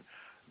attack being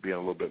a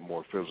little bit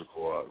more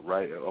physical,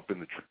 right up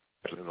in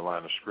the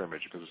line of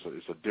scrimmage, because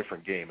it's a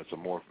different game. It's a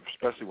more,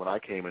 especially when I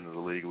came into the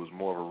league, it was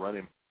more of a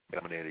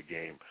running-dominated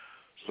game.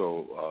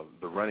 So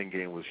the running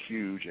game was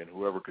huge, and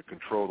whoever could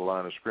control the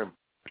line of scrimmage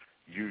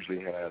usually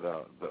had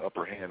the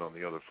upper hand on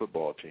the other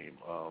football team.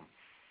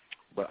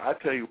 But I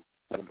tell you,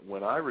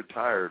 when I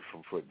retired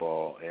from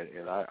football,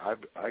 and I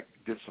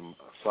did some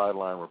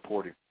sideline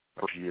reporting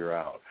for a year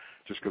out,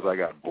 just because I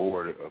got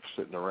bored of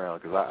sitting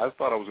around, because I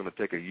thought I was going to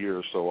take a year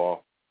or so off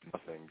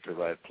nothing because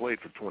I had played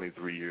for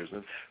 23 years.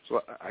 And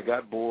so I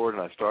got bored,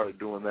 and I started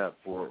doing that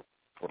for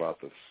about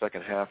the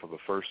second half of the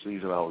first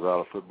season I was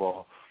out of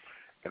football.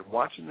 And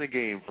watching the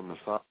game from the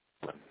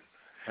sideline,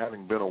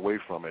 having been away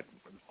from it,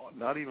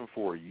 not even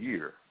for a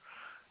year,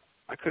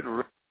 I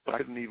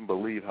couldn't even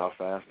believe how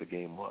fast the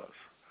game was.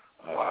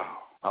 Wow.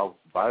 How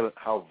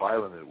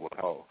violent it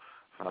was,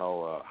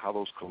 how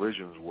those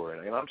collisions were.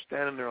 And I'm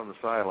standing there on the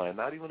sideline,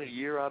 not even a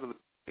year out of the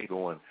game,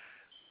 going,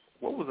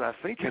 what was I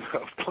thinking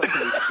of playing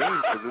this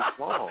game for this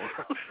long?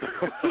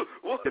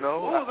 What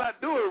was I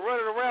doing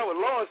running around with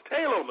Lawrence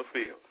Taylor on the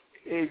field?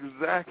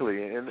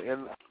 Exactly. And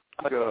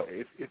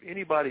if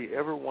anybody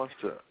ever wants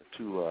to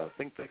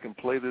think they can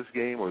play this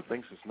game or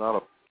thinks it's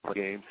not a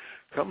game,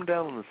 come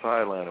down on the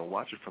sideline and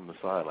watch it from the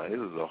sideline. It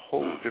is a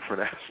whole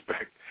different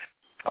aspect.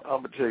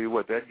 I'm going to tell you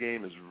what, that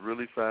game is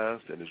really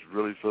fast and it's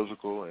really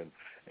physical, and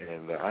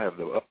I have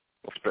the utmost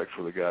respect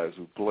for the guys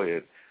who play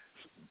it.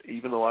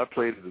 Even though I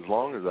played it as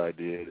long as I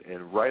did,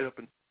 and right up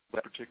in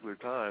that particular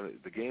time,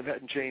 the game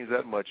hadn't changed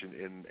that much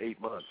in 8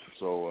 months.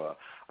 So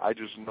I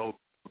just know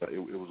that it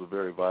was a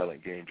very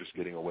violent game, just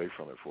getting away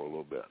from it for a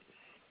little bit.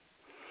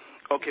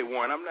 Okay,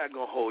 Warren, I'm not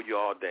going to hold you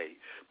all day,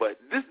 but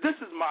this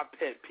is my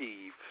pet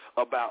peeve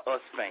about us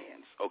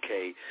fans,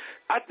 okay?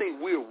 I think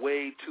we're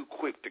way too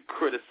quick to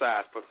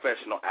criticize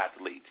professional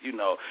athletes. You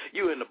know,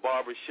 you in the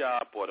barber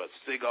shop or the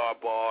cigar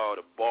bar or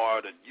the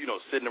bar,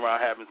 sitting around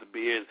having some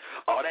beers.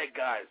 Oh, that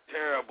guy is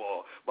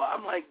terrible. But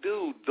I'm like,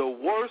 dude, the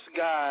worst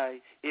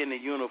guy in the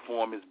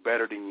uniform is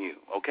better than you,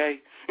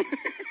 okay?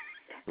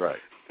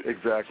 Right.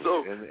 Exactly.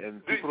 So,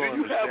 and people do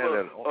don't you have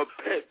understand a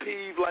pet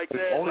peeve like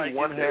that? Only like,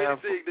 one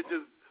half. That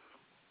just...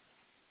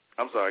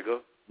 I'm sorry,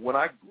 go. When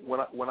I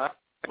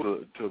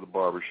go to the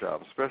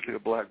barbershop, especially a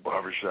black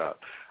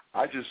barbershop,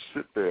 I just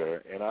sit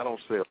there and I don't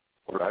say a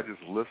word. I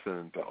just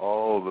listen to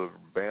all the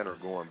banter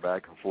going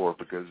back and forth,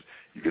 because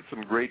you get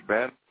some great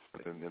banter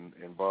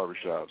in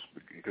barbershops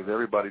because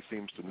everybody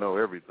seems to know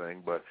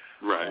everything. But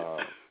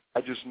right.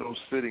 I just know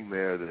sitting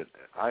there that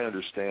I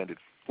understand it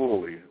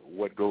fully,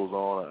 what goes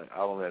on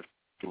out on that,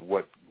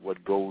 what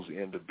goes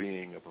into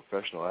being a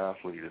professional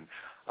athlete. And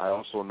I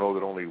also know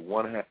that only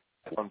 1%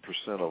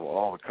 of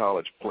all the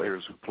college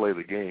players who play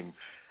the game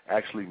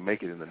actually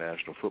make it in the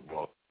National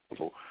Football.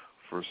 So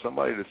for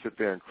somebody to sit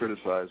there and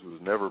criticize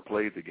who's never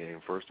played the game,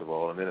 first of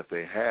all, and then if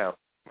they have,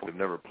 they've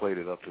never played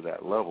it up to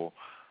that level,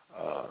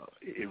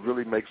 it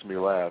really makes me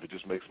laugh. It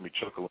just makes me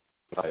chuckle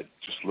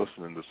just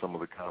listening to some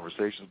of the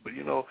conversations. But,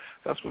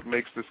 that's what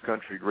makes this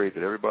country great,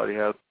 that everybody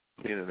has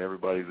it and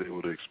everybody's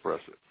able to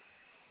express it.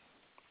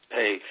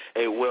 Hey,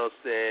 well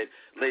said.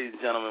 Ladies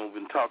and gentlemen, we've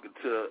been talking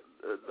to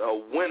a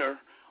winner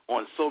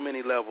on so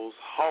many levels,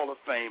 Hall of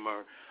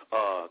Famer,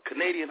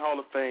 Canadian Hall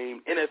of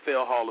Fame,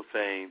 NFL Hall of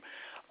Fame.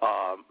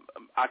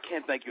 I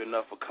can't thank you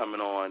enough for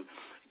coming on.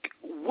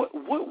 What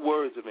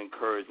words of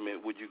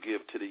encouragement would you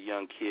give to the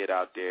young kid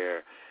out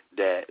there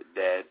that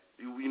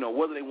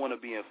whether they want to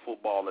be in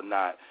football or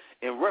not,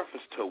 in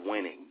reference to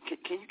winning?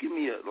 Can you give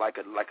me a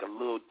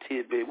little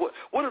tidbit?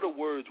 What are the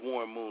words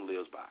Warren Moon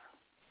lives by?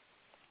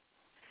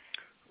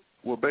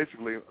 Well,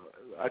 basically,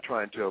 I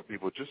try and tell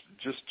people just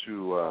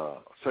to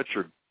set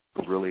your goals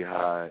really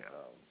high,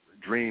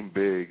 dream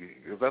big.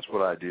 That's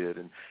what I did,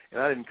 and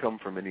I didn't come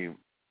from any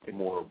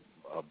more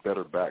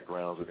better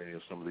backgrounds than any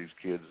of some of these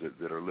kids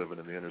that are living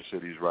in the inner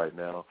cities right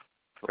now.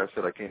 Like I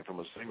said, I came from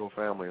a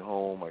single-family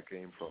home. I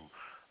came from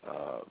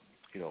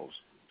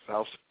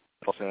South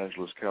Los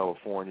Angeles,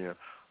 California.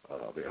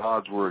 The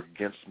odds were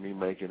against me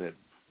making it,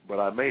 but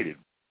I made it.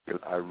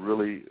 I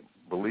really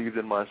believed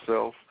in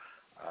myself.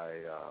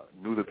 I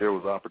knew that there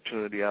was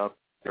opportunity out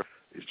there.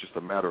 It's just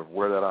a matter of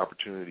where that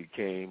opportunity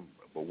came.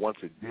 But once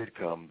it did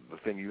come, the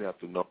thing you have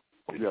to know,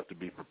 you have to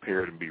be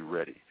prepared and be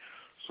ready.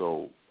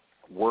 So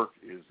work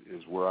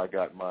is where I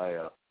got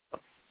my,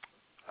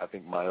 I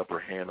think, my upper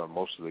hand on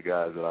most of the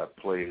guys that I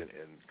played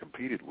and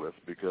competed with,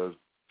 because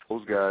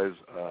those guys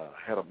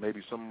had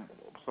maybe some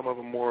of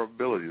them more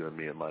ability than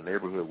me in my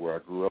neighborhood where I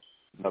grew up.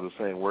 Not the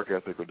same work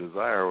ethic or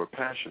desire or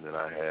passion that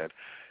I had.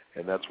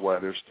 And that's why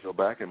they're still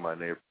back in my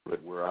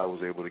neighborhood where I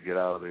was able to get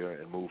out of there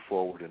and move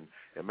forward and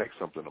make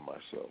something of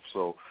myself.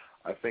 So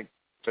I think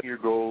setting your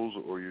goals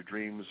or your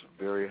dreams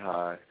very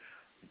high,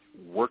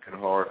 working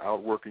hard,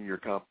 outworking your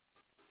competition.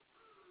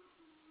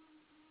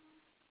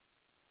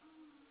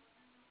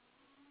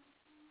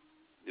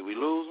 Did we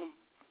lose them?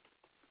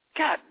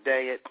 God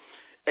dang it.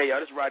 Hey,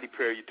 y'all, this is Rodney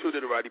Perry. You tuned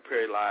in to Rodney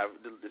Perry Live.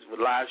 This is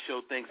a live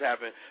show. Things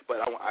happen.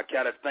 But I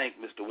got to thank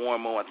Mr.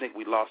 Warren Moon. I think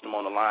we lost him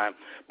on the line.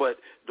 But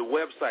the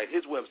website,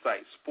 his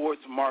website,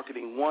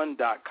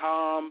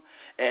 sportsmarketing1.com,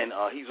 and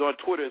he's on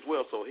Twitter as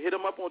well. So hit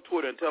him up on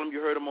Twitter and tell him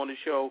you heard him on the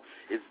show.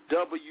 It's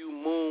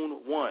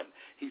WMoon1.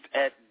 He's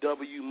at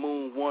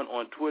WMoon1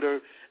 on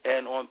Twitter.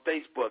 And on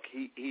Facebook,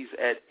 he's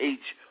at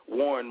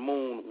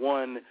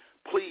HWarrenMoon1.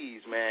 Please,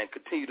 man,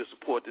 continue to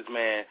support this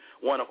man,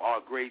 one of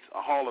our greats,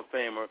 a Hall of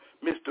Famer,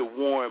 Mr.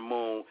 Warren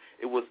Moon.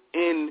 It was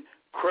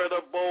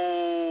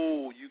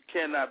incredible. You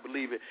cannot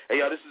believe it. Hey,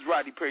 y'all, this is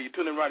Rodney Perry. You're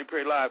tuning in Rodney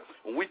Perry Live.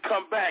 When we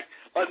come back,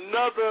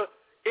 another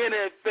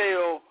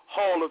NFL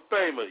Hall of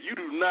Famer. You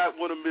do not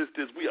want to miss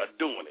this. We are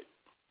doing it.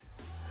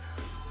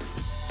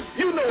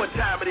 You know what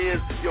time it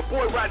is. Your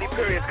boy Rodney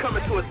Perry is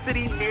coming to a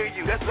city near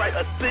you. That's right,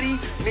 a city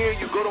near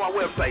you. Go to our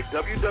website,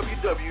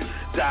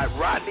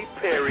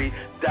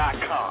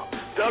 www.rodneyperry.com.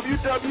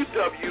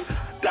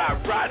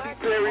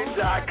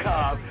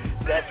 www.rodneyperry.com.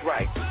 That's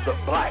right, the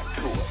Black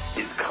Tour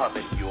is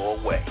coming your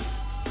way.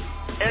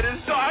 And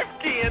it's dark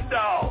skinned,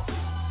 dog.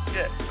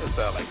 Yeah, that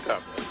sounds like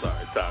Tommy. I'm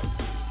sorry, Tommy.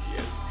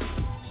 Yeah.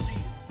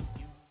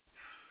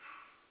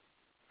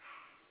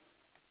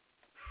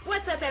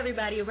 What's up,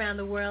 everybody around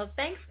the world?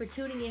 Thanks for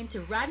tuning in to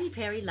Rodney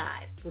Perry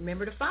Live.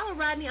 Remember to follow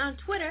Rodney on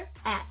Twitter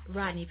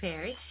 @Rodney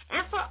Perry.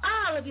 And for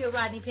all of your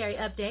Rodney Perry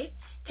updates,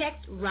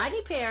 text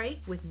Rodney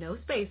Perry with no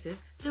spaces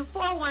to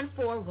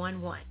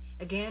 41411.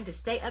 Again, to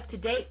stay up to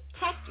date,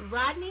 text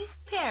Rodney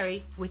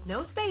Perry with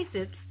no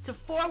spaces to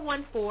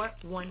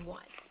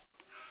 41411.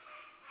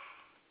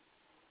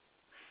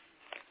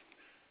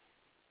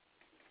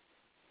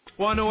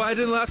 Want to know why I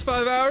didn't last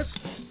 5 hours?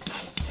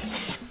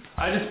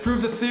 I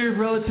disproved the theory of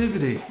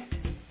relativity.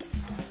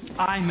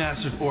 I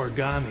mastered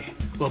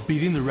origami while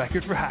beating the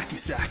record for hacky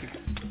sacking.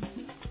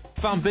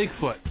 Found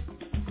Bigfoot.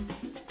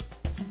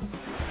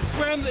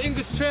 Swam the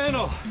English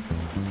Channel.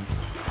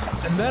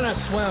 And then I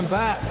swam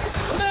back.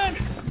 And then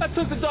I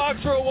took the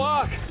dogs for a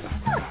walk.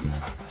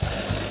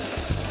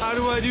 How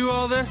do I do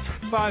all this?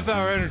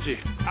 5-hour energy.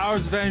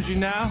 Hours of energy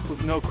now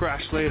with no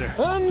crash later.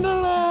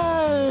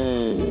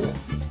 Underline!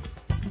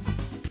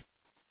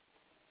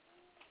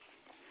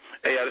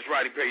 Hey, this is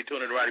Rodney Perry.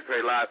 Tune in to Rodney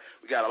Perry Live.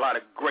 We got a lot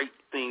of great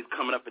things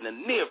coming up in the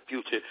near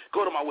future.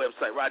 Go to my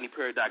website,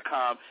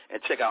 rodneyperry.com,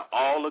 and check out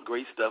all the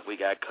great stuff we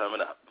got coming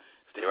up.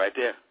 Stay right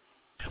there.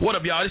 What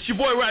up, y'all? It's your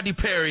boy Rodney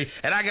Perry,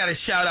 and I got to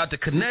shout out to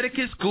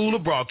Connecticut School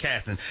of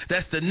Broadcasting.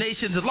 That's the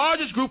nation's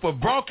largest group of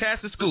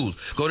broadcasting schools.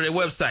 Go to their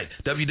website,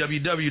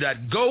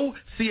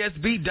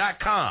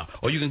 www.gocsb.com,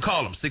 or you can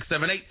call them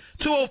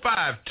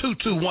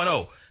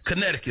 678-205-2210.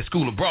 Connecticut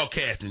School of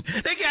Broadcasting.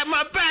 They got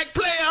my back,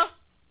 player.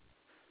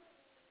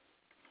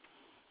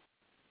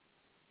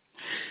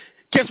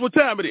 Guess what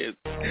time it is?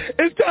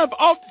 It's time for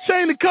Off the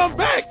Chain to come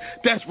back.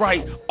 That's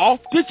right, Off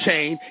the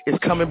Chain is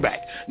coming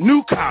back.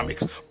 New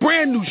comics,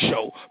 brand new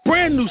show,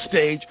 brand new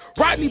stage.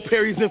 Rodney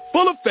Perry's in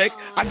full effect.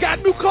 I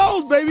got new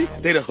calls, baby.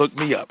 They done hooked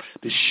me up.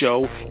 The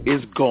show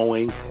is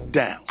going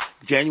down.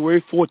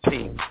 January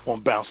 14th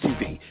on Bounce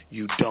TV.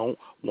 You don't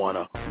want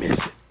to miss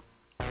it.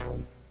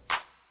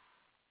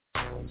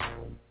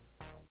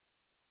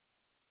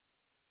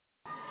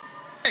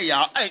 Hey,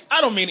 y'all. Hey,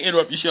 I don't mean to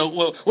interrupt your show.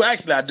 Well,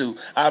 actually, I do.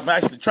 I'm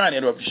actually trying to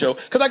interrupt your show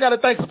because I got to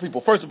thank some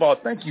people. First of all,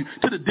 thank you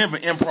to the Denver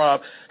Improv.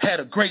 Had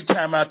a great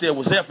time out there.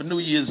 Was there for New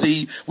Year's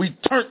Eve. We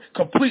turned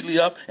completely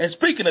up. And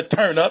speaking of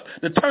turn up,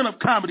 the Turn Up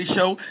Comedy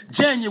Show,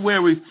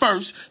 January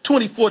 1st,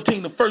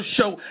 2014, the first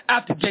show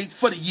out the gate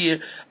for the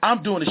year.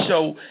 I'm doing a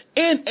show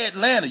in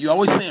Atlanta. You're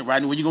always saying,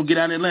 Rodney, when you going to get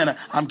down in Atlanta?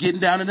 I'm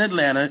getting down in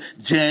Atlanta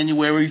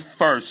January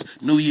 1st,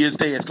 New Year's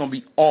Day. It's going to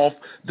be Off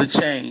the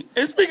Chain.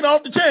 And speaking of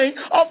Off the Chain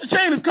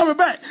is coming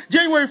back.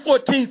 January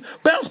 14th,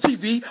 Bounce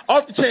TV,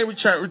 Off the Chain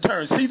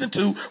returns. Season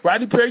 2,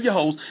 Rodney Perry, your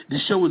host. The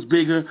show is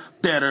bigger,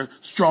 better,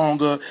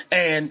 stronger,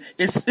 and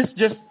it's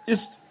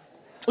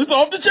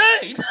off the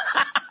chain.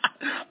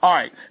 All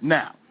right,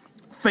 now,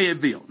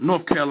 Fayetteville,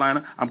 North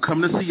Carolina. I'm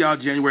coming to see y'all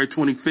January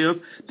 25th.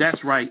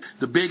 That's right,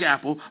 the Big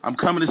Apple. I'm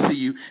coming to see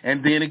you.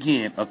 And then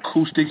again,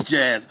 Acoustics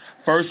Jazz.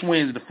 First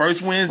Wednesday. The first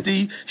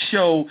Wednesday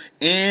show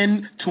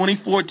in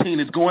 2014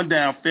 is going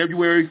down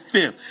February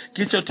 5th.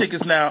 Get your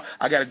tickets now.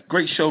 I got a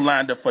great show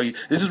lined up for you.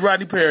 This is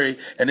Rodney Perry,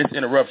 and this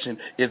interruption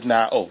is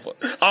now over.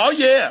 Oh,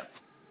 yeah.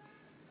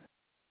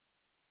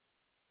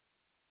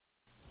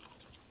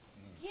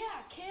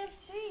 Yeah,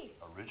 KFC.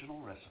 Original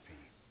recipe.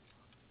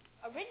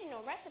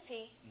 Original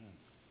recipe?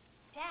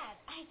 Dad,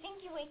 I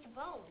think you ate the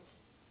bones.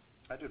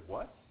 I did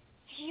what?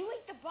 You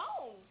ate the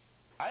bones.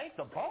 I ate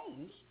the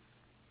bones?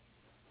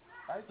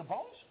 I ate the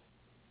bones?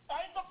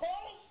 I ate the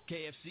bones?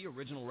 KFC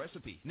Original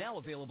Recipe, now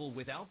available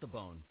without the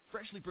bone.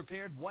 Freshly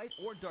prepared white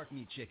or dark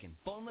meat chicken,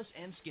 boneless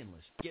and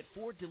skinless. Get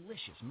 4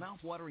 delicious,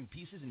 mouth-watering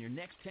pieces in your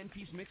next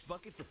 10-piece mixed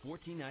bucket for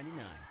 $14.99.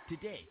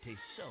 Today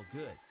tastes so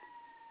good.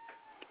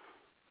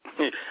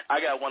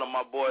 I got one of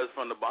my boys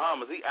from the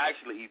Bahamas. He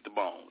actually eat the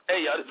bones.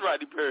 Hey, y'all, this is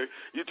Rodney Perry.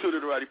 You tuned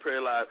in to Rodney Perry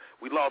Live.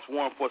 We lost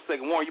Warren for a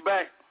second. Warren, you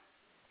back?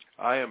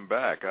 I am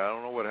back. I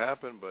don't know what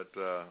happened, but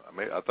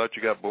I thought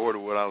you got bored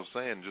of what I was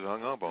saying and just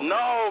hung up on me.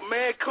 No,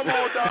 man, come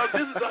on, dog.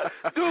 This is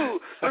dude,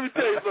 let me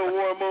tell you something,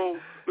 Warren Moon.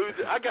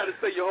 I got to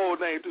say your whole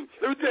name, too.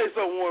 Let me tell you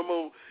something, Warren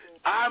Moon.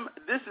 I'm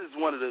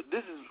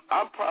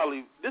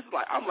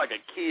like a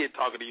kid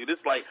talking to you. This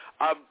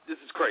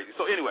is crazy.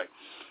 So anyway,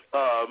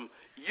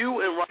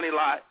 you and Ronnie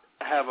Lott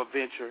have a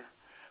venture.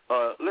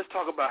 Let's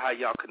talk about how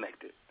y'all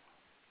connected.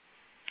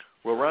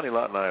 Well, Ronnie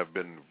Lott and I have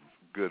been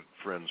good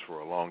friends for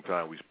a long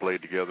time. We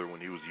played together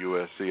when he was at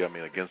USC. I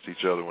mean, against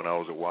each other when I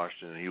was at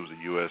Washington and he was at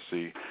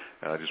USC.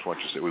 And I just want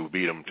you to say we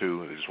beat him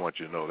too. I just want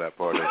you to know that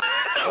part of it.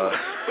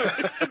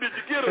 Did you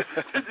get him?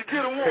 Did you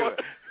get him, Warren?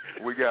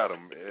 We got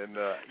him. And,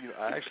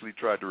 I actually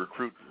tried to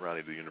recruit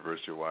Ronnie to the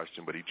University of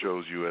Washington, but he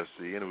chose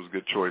USC, and it was a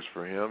good choice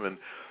for him. And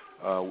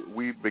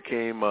we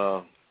became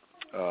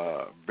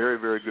very,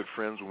 very good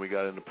friends when we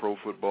got into pro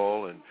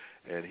football,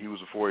 and he was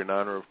a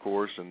 49er, of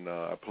course, and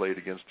I played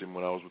against him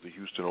when I was with the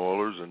Houston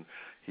Oilers, and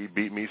he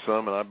beat me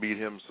some, and I beat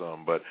him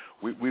some. But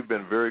we've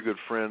been very good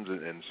friends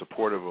and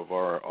supportive of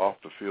our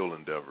off-the-field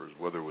endeavors,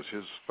 whether it was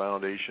his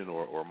foundation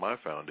or my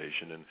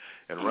foundation.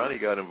 And Ronnie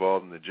got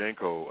involved in the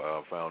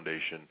Jenko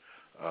Foundation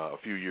a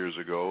few years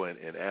ago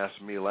and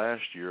asked me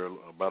last year,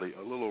 about a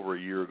little over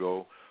a year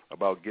ago,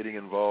 about getting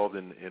involved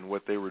in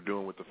what they were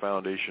doing with the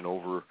foundation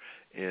over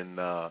in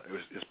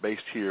it's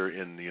based here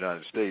in the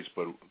United States,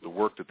 but the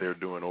work that they're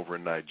doing over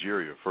in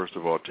Nigeria. First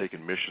of all,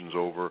 taking missions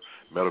over,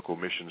 medical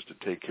missions to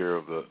take care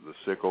of the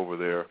sick over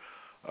there,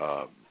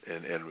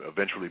 and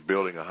eventually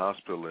building a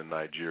hospital in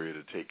Nigeria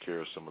to take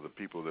care of some of the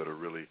people that are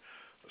really,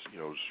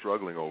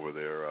 struggling over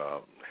there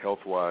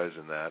health-wise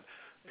and that.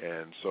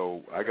 And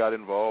so I got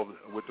involved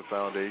with the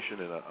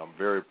foundation, and I'm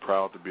very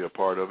proud to be a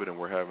part of it, and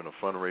we're having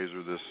a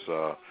fundraiser this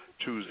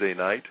Tuesday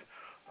night,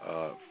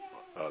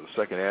 the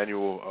second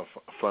annual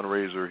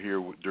fundraiser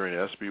here during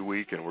SB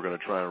Week, and we're going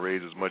to try and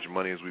raise as much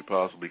money as we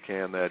possibly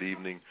can that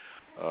evening,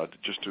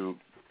 just to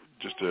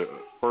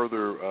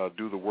further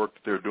do the work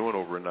that they're doing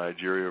over in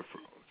Nigeria,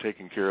 for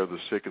taking care of the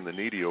sick and the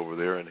needy over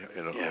there, and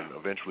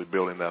eventually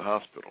building that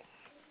hospital.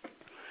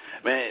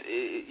 Man,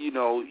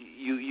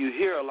 you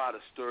hear a lot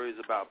of stories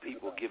about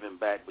people giving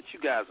back, but you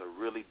guys are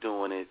really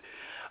doing it.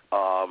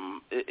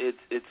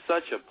 It's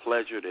such a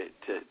pleasure to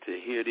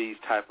hear these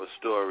type of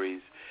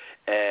stories.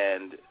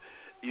 And,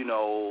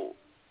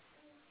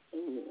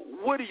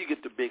 where do you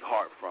get the big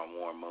heart from,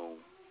 Warren Moon?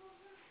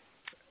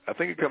 I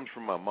think it comes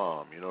from my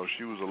mom.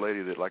 She was a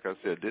lady that, like I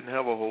said, didn't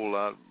have a whole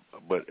lot,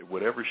 but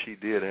whatever she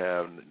did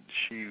have,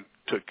 she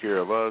took care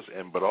of us,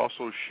 but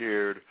also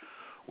shared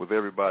with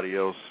everybody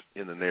else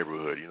in the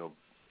neighborhood.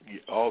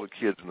 All the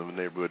kids in the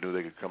neighborhood knew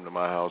they could come to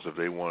my house if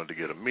they wanted to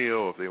get a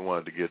meal, if they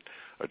wanted to get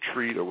a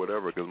treat or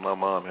whatever, because my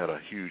mom had a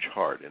huge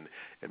heart.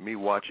 And me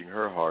watching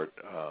her heart,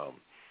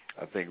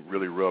 I think,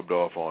 really rubbed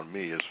off on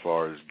me as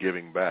far as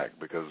giving back,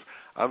 because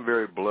I'm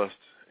very blessed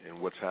in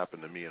what's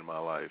happened to me in my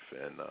life,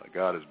 and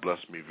God has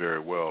blessed me very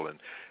well.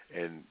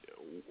 And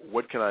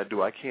what can I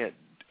do? I can't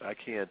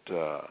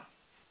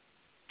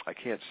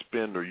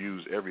spend or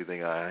use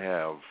everything I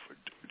have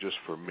just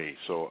for me.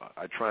 So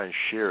I try and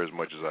share as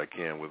much as I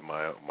can with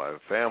my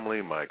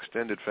family, my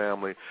extended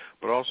family,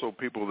 but also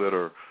people that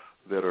are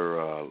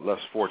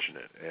less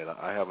fortunate. And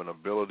I have an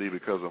ability,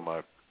 because of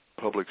my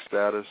public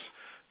status,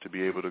 to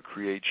be able to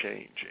create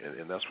change.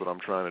 And that's what I'm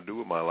trying to do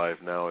with my life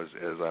now as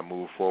I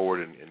move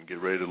forward and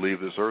get ready to leave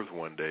this earth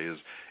one day,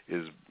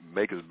 is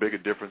make as big a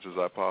difference as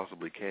I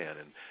possibly can.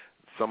 And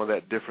some of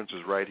that difference is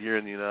right here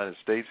in the United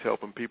States,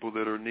 helping people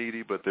that are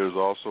needy, but there's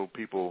also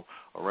people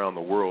around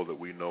the world that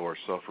we know are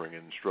suffering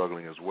and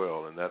struggling as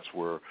well, and that's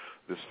where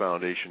this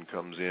foundation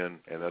comes in,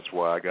 and that's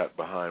why I got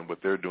behind what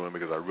they're doing,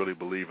 because I really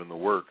believe in the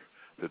work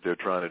that they're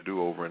trying to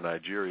do over in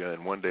Nigeria,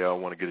 and one day I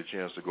want to get a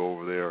chance to go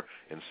over there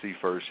and see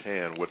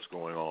firsthand what's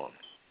going on.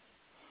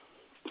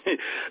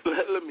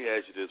 Let me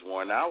ask you this,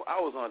 Warren. I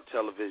was on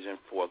television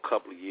for a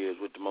couple of years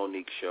with the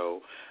Monique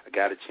Show. I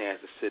got a chance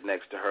to sit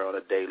next to her on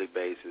a daily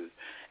basis.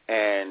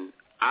 And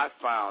I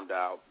found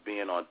out,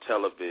 being on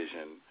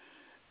television,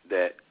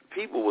 that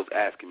people was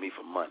asking me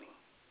for money.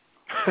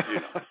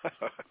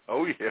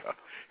 Oh, yeah.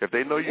 If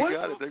they know you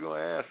got it, they're going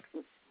to ask.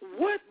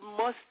 What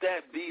must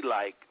that be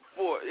like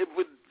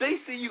if they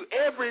see you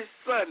every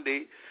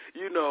Sunday,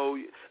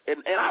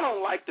 and I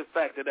don't like the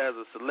fact that as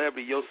a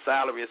celebrity, your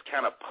salary is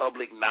kind of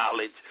public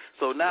knowledge.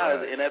 So now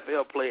as an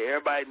NFL player,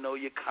 everybody know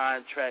your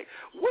contract.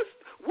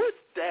 What's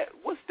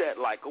that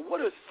like? Or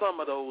what are some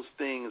of those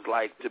things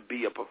like to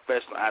be a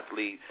professional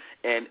athlete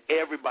and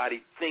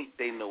everybody think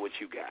they know what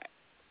you got?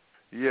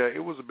 Yeah,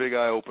 it was a big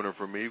eye-opener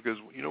for me, because,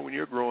 when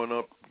you're growing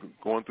up,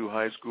 going through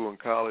high school and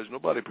college,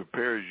 nobody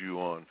prepares you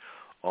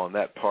on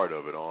that part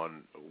of it,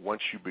 on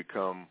once you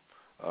become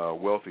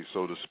wealthy,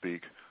 so to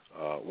speak,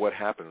 what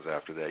happens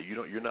after that.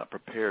 You're not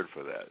prepared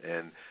for that.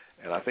 And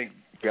I think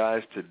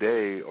guys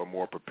today are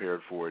more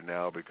prepared for it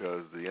now,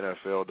 because the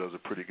NFL does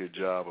a pretty good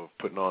job of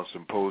putting on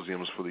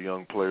symposiums for the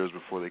young players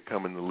before they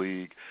come in the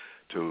league,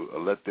 to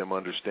let them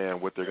understand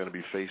what they're going to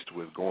be faced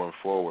with going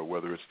forward,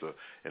 whether it's the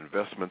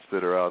investments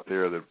that are out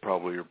there that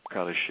probably are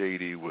kind of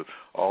shady, with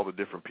all the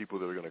different people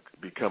that are going to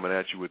be coming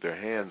at you with their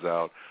hands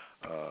out.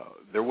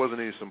 There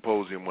wasn't any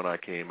symposium when I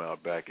came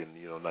out back in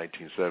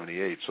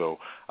 1978, so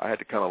I had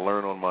to kind of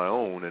learn on my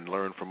own and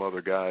learn from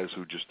other guys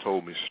who just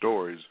told me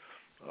stories.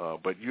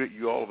 But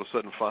you all of a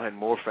sudden find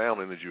more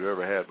family than you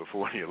ever had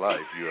before in your life.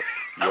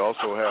 You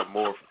also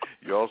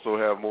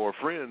have more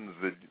friends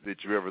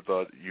that you ever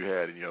thought you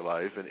had in your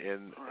life,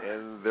 and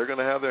they're going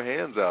to have their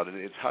hands out, and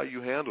it's how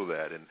you handle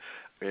that.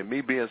 And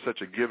me being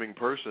such a giving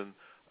person,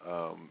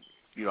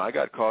 I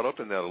got caught up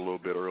in that a little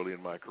bit early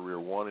in my career,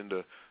 wanting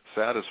to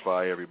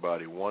satisfy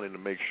everybody, wanting to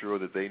make sure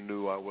that they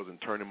knew I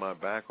wasn't turning my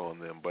back on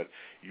them. But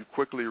you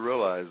quickly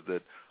realize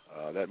that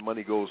That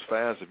money goes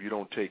fast if you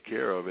don't take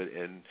care of it,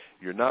 and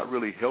you're not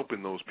really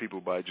helping those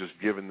people by just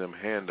giving them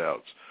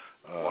handouts.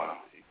 Wow.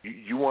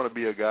 You want to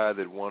be a guy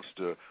that wants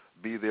to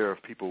be there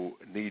if people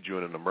need you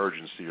in an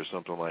emergency or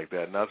something like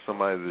that, not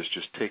somebody that's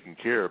just taking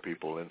care of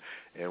people.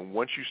 And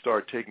once you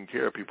start taking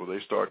care of people, they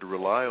start to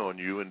rely on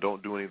you and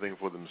don't do anything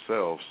for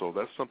themselves. So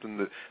that's something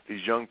that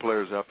these young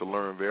players have to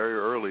learn very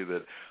early,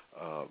 that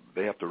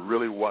they have to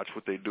really watch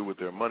what they do with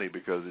their money,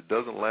 because it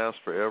doesn't last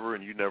forever,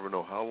 and you never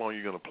know how long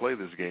you're going to play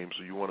this game.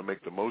 So you want to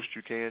make the most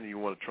you can. You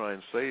want to try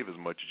and save as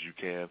much as you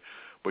can,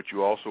 but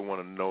you also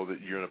want to know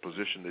that you're in a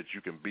position that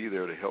you can be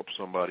there to help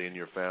somebody in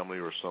your family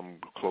or some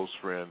close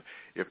friend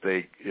if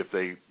they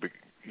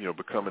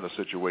become in a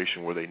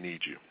situation where they need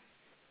you.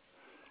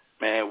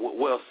 Man,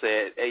 well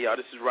said. Hey, y'all,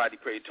 this is Rodney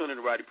Perry. Tune in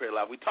to Rodney Perry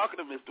Live. We're talking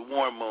to Mr.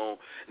 Warren Moon.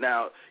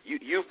 Now,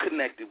 you've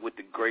connected with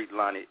the great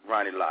Ronnie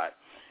Lott.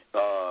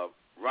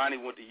 Ronnie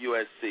went to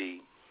USC.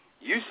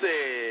 You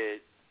said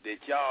that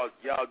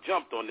y'all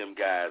jumped on them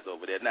guys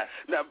over there.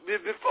 Now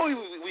before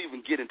we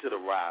even get into the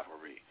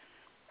rivalry,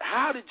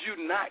 how did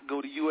you not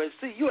go to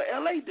USC? You're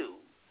an LA dude.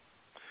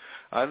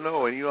 I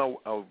know, and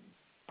I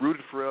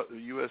rooted for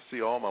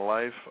USC all my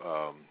life.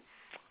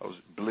 I was,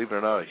 believe it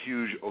or not, a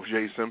huge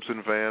O.J.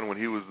 Simpson fan when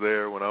he was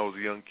there when I was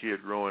a young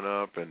kid growing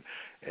up, and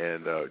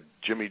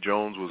Jimmy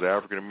Jones was an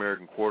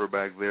African-American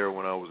quarterback there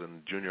when I was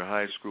in junior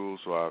high school,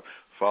 so I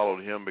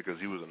followed him because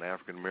he was an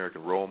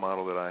African-American role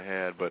model that I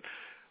had. But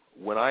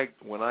when I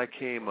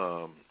came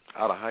out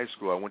of high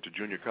school, I went to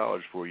junior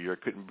college for a year.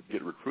 I couldn't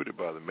get recruited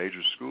by the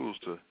major schools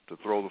to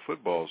throw the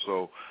football,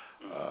 so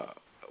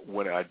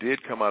when I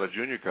did come out of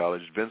junior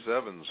college, Vince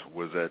Evans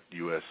was at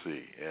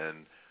USC,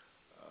 and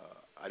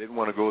I didn't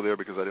want to go there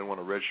because I didn't want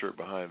to redshirt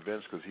behind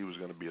Vince because he was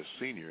going to be a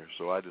senior.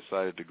 So I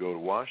decided to go to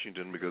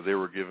Washington because they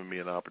were giving me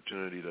an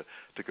opportunity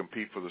to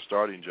compete for the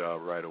starting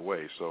job right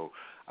away. So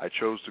I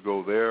chose to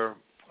go there.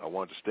 I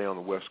wanted to stay on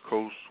the West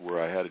Coast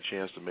where I had a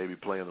chance to maybe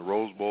play in the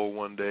Rose Bowl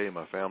one day, and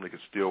my family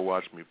could still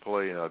watch me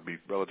play, and I'd be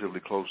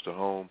relatively close to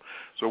home.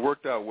 So it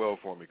worked out well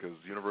for me because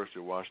the University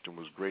of Washington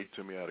was great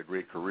to me. I had a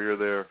great career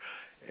there,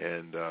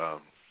 and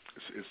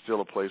it's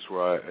still a place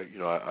where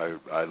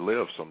I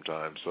live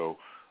sometimes. So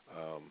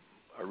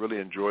I really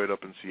enjoy it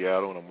up in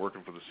Seattle, and I'm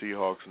working for the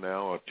Seahawks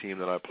now, a team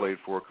that I played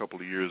for a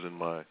couple of years in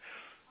my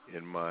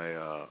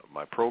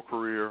pro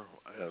career.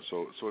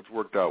 So it's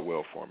worked out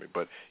well for me.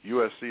 But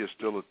USC is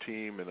still a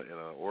team and an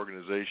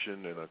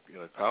organization and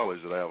a college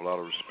that I have a lot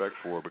of respect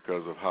for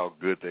because of how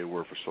good they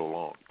were for so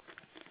long.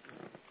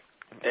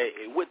 Hey,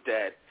 with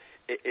that,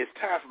 it's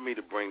time for me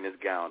to bring this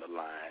guy on the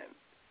line,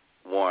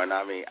 Warren.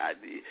 I mean,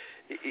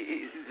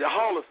 the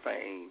Hall of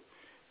Fame,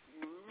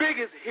 the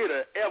biggest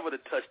hitter ever to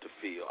touch the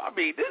field. I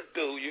mean, this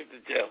dude used to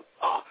just,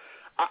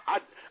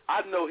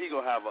 I know he's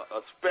going to have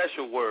a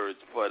special words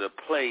for the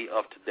play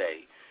of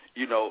today.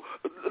 You know,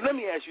 let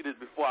me ask you this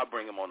before I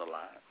bring him on the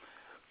line.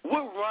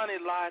 Would Ronnie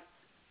Lott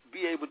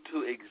be able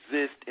to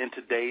exist in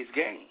today's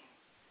game?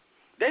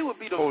 They would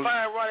be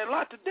defying Ronnie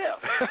Lott to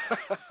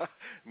death.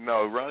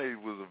 No, Ronnie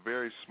was a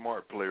very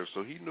smart player,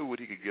 so he knew what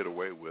he could get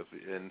away with,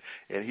 and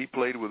he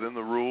played within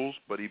the rules,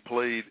 but he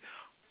played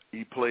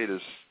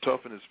as tough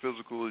and as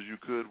physical as you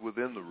could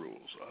within the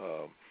rules.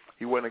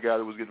 He wasn't a guy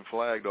that was getting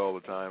flagged all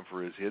the time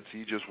for his hits.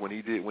 He just when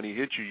he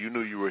hit you, you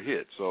knew you were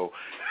hit. So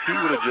he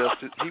would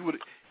adjust it.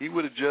 He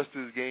would adjust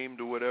his game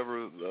to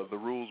whatever the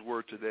rules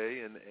were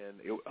today, and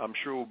I'm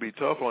sure it will be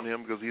tough on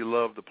him because he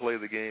loved to play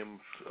the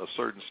game a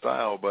certain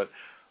style. But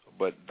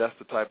that's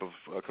the type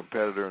of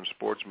competitor and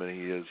sportsman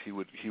he is.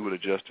 He would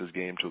adjust his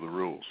game to the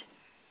rules.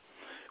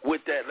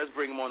 With that, let's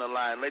bring him on the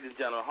line. Ladies and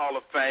gentlemen, Hall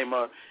of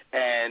Famer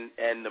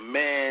and the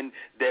man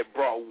that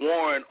brought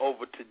Warren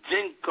over to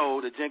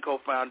the Genco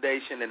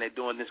Foundation, and they're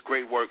doing this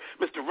great work,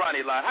 Mr.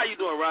 Ronnie Lott. How you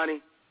doing,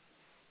 Ronnie?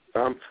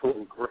 I'm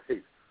doing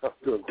great.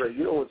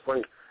 You know what's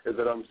funny is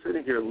that I'm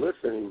sitting here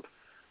listening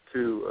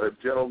to a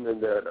gentleman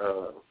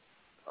that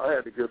I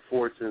had the good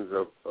fortunes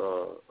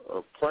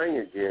of playing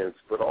against,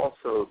 but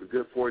also the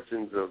good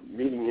fortunes of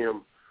meeting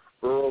him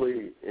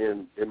early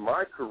in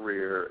my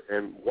career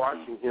and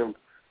watching him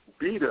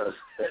beat us,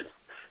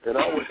 and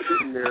I was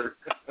sitting there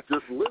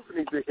just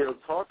listening to him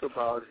talk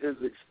about his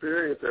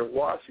experience at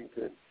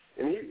Washington,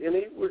 and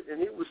he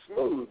was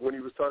smooth when he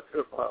was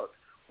talking about,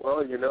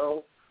 well, you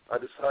know, I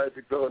decided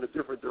to go in a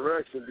different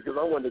direction because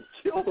I wanted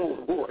to kill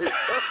those boys.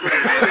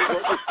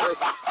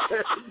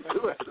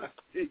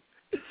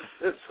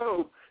 And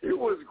so it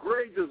was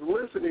great just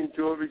listening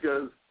to him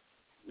because,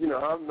 you know,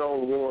 I've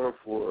known Warren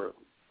for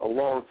a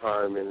long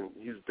time, and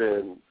he's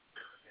been,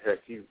 heck,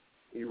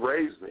 he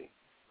raised me.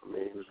 I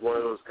mean, he was one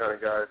of those kind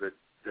of guys that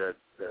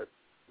took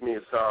me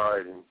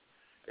aside,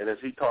 and as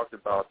he talked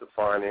about the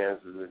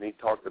finances, and he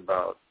talked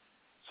about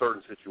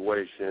certain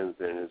situations,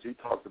 and as he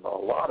talked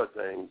about a lot of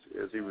things,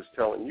 as he was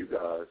telling you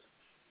guys,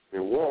 I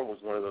mean, Warren was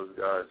one of those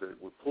guys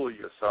that would pull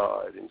you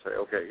aside and say,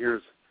 okay,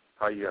 here's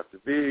how you have to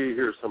be,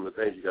 here's some of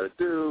the things you got to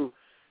do,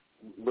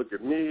 look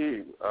at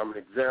me, I'm an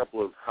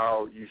example of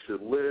how you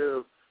should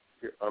live,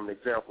 I'm an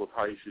example of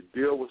how you should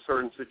deal with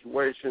certain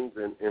situations,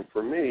 and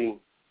for me,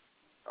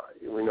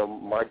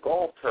 my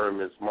golf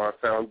tournaments, my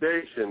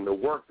foundation, the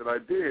work that I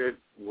did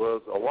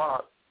was a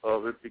lot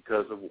of it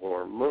because of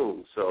Warren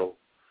Moon. So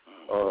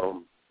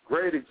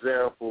great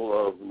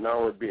example of not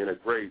only being a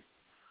great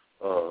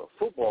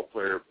football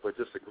player, but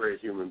just a great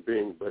human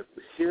being. But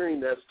hearing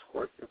that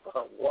story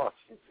about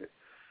Washington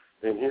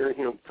and hearing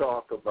him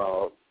talk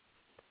about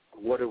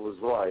what it was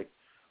like,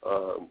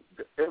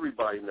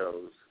 everybody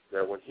knows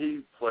that when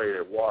he played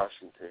at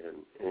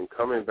Washington and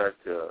coming back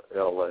to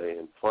L.A.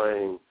 and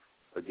playing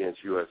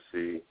against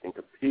USC and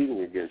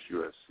competing against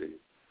USC,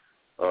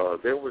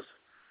 there was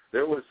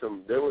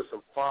some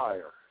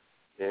fire,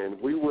 and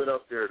we went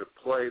up there to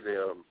play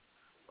them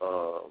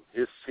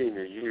his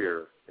senior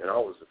year, and I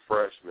was a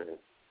freshman,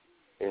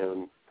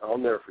 and I'll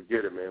never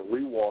forget it, man.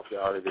 We walked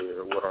out of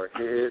there with our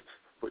heads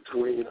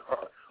between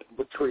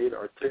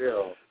our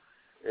tail,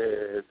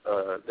 and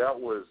that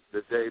was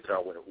the day that I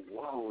went,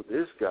 whoa,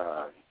 this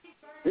guy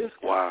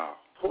wow.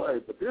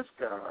 played, but this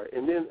guy,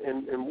 and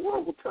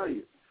Warren will tell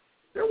you,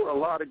 there were a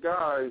lot of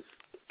guys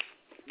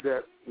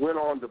that went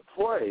on to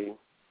play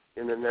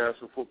in the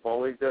National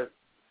Football League that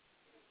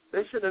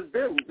they shouldn't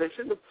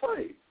have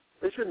played.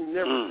 They should have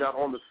never got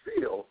on the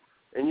field.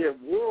 And yet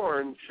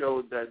Warren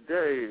showed that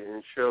day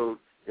and showed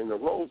in the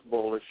Rose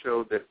Bowl and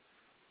showed that,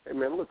 hey,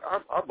 man, look,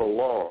 I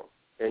belong.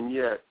 And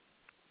yet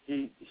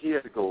he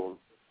had to go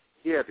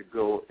in a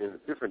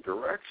different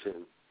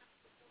direction.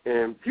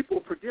 And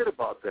people forget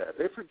about that.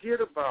 They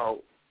forget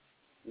about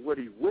what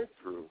he went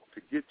through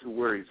to get to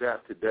where he's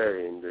at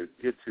today and to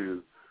get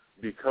to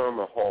become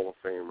a Hall of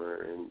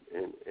Famer.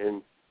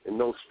 And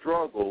those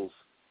struggles,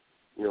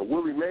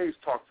 Willie Mays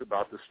talks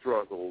about the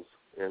struggles.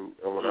 And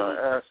when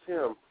I asked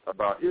him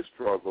about his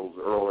struggles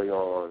early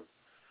on,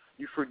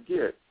 you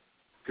forget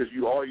because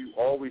you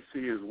always see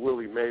is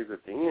Willie Mays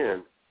at the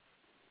end,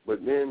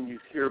 but then you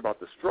hear about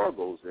the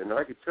struggles. And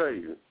I can tell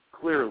you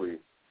clearly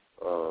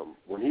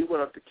when he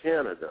went up to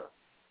Canada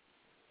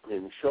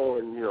and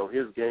showing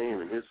his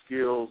game and his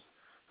skills,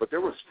 but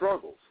there were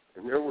struggles,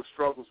 and there were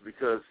struggles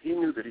because he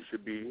knew that he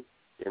should be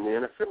in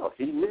the NFL.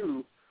 He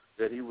knew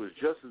that he was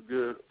just as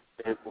good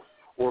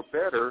or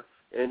better.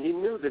 And he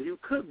knew that he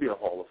could be a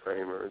Hall of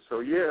Famer, and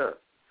so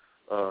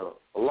a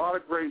lot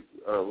of great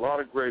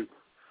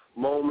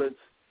moments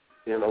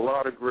and a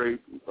lot of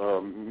great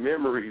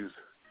memories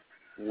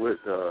with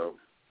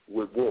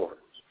Warren.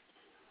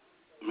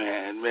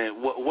 Man,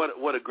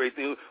 what a great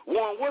thing,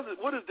 Warren. What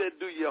does that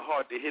do your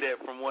heart to hear that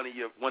from one of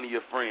your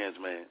friends,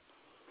 man?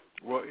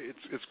 Well,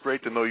 it's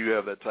great to know you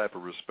have that type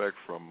of respect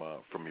from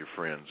your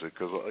friends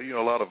because a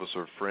lot of us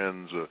are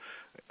friends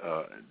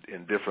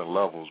in different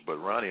levels, but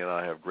Ronnie and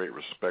I have great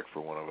respect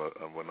for one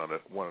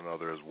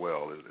another as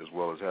well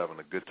as having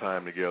a good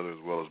time together,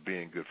 as well as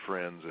being good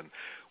friends, and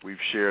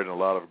we've shared a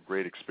lot of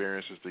great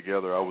experiences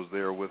together. I was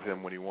there with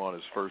him when he won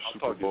his first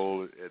Super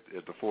Bowl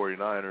at the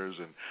 49ers,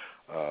 and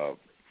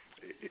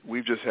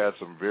we've just had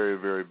some very,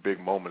 very big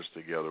moments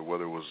together,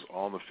 whether it was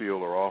on the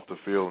field or off the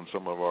field, and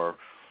some of our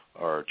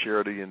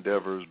charity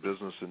endeavors,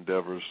 business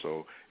endeavors.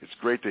 So it's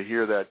great to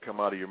hear that come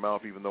out of your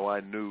mouth, even though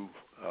I knew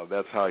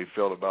that's how he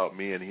felt about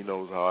me, and he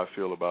knows how I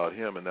feel about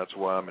him, and that's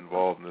why I'm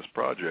involved in this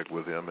project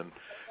with him. And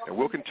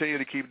we'll continue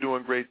to keep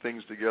doing great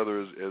things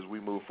together as we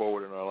move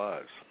forward in our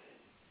lives.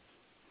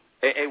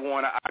 Hey,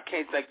 Warren, I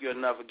can't thank you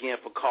enough again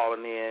for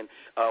calling in.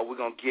 We're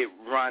going to get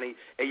Ronnie.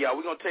 Hey, y'all,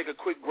 we're going to take a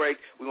quick break.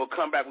 We're going to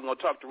come back. We're going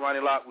to talk to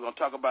Ronnie Lott. We're going to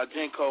talk about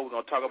Genco. We're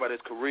going to talk about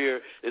his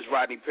career. It's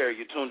Rodney Perry.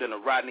 You're tuned in to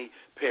Rodney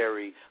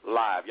Perry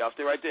Live. Y'all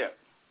stay right there.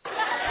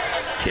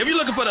 If you're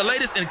looking for the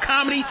latest in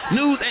comedy,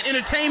 news, and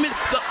entertainment,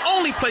 the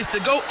only place to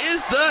go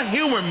is the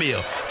Humor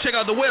Mill. Check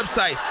out the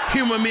website,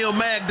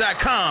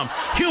 humormillmag.com.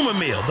 Humor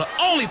Mill, the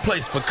only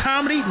place for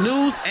comedy,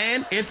 news,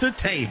 and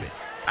entertainment.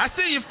 I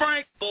see you,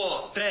 Frank.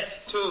 4, 3,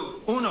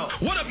 2, 1.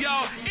 What up,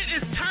 y'all? It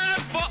is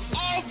time for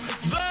Off the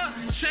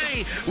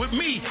Chain with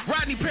me,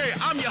 Rodney Perry.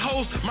 I'm your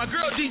host. My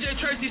girl, DJ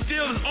Tracy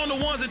Steele, is on the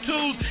ones and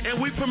twos,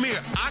 and we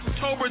premiere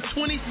October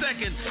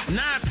 22nd,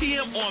 9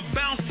 p.m. on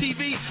Bounce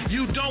TV.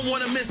 You don't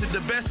want to miss it. The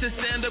best in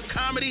stand-up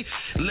comedy.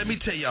 Let me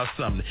tell y'all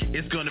something.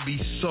 It's going to be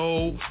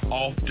so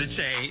off the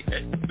chain.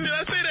 Did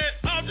I say that?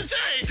 Off the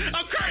chain.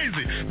 I'm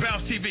crazy.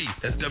 Bounce TV.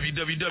 That's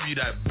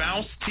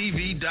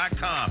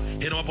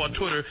www.bouncetv.com. Hit them up on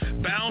Twitter,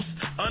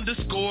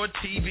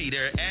 Bounce_TV.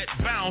 They're at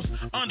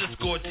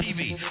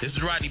Bounce_TV. This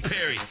is Rodney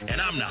Perry,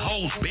 and I'm the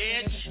host, bitch.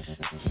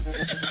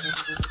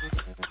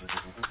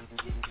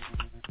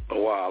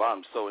 Oh, wow,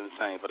 I'm so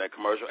insane for that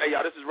commercial. Hey,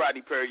 y'all, this is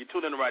Rodney Perry. You're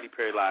tuned in to Rodney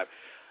Perry Live.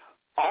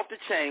 Off the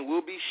Chain,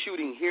 we'll be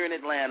shooting here in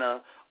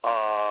Atlanta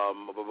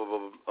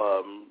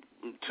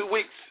 2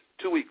 weeks.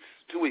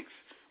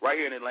 Right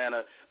here in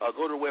Atlanta.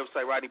 Go to the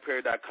website,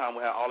 RodneyPerry.com.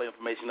 We'll have all the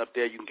information up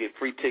there. You can get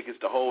free tickets,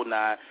 the whole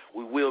nine.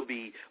 We will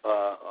be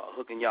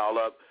hooking y'all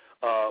up.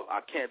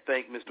 I can't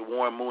thank Mr.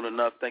 Warren Moon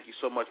enough. Thank you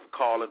so much for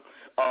calling.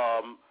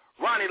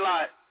 Ronnie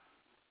Lott,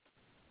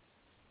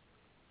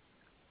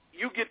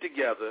 you get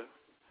together,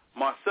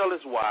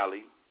 Marcellus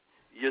Wiley,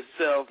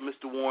 yourself,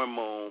 Mr. Warren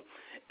Moon,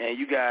 and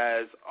you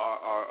guys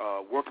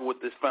are working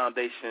with this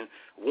foundation.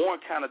 Warren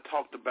kind of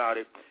talked about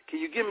it. Can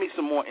you give me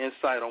some more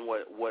insight on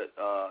what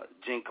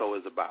JNCO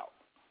is about?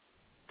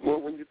 Well,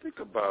 when you think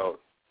about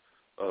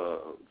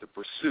the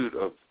pursuit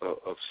of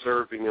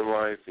serving in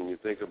life, and you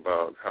think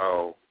about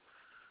how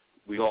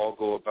we all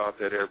go about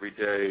that every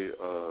day,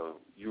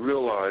 you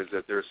realize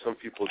that there are some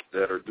people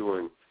that are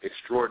doing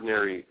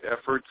extraordinary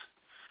efforts,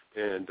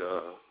 and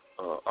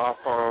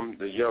Afam,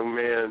 the young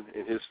man,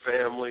 and his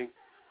family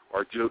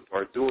are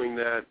doing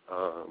that.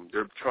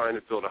 They're trying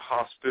to build a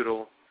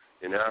hospital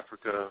in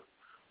Africa.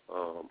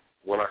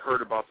 When I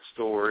heard about the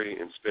story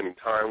and spending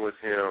time with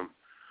him,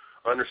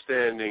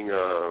 understanding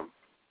the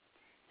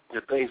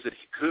things that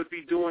he could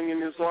be doing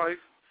in his life,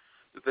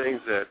 the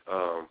things that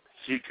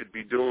he could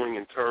be doing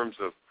in terms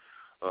of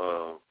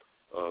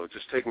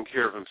just taking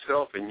care of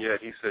himself, and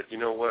yet he said, you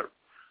know what,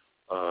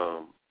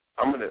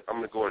 I'm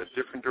gonna go in a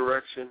different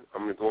direction.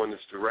 I'm gonna go in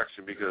this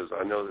direction because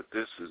I know that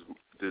this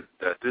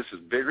is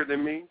bigger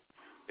than me.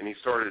 And he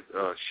started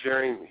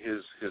sharing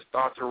his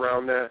thoughts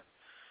around that.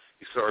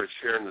 He started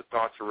sharing the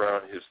thoughts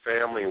around his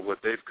family and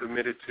what they've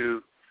committed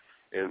to,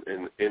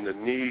 and the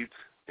needs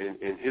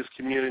in his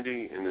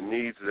community, and the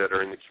needs that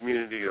are in the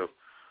community of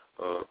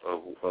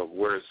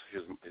where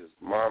his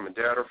mom and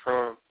dad are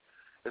from.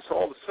 And so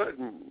all of a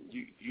sudden,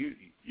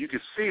 you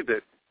could see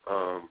that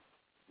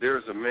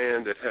there's a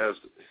man that has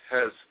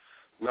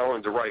not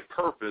only the right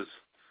purpose,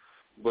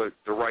 but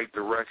the right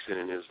direction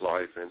in his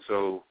life. And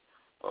so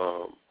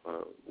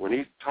when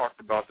he talked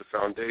about the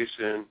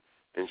foundation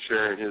and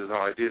sharing his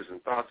ideas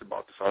and thoughts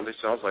about the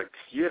foundation, I was like,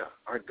 yeah,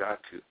 I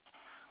got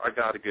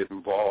to get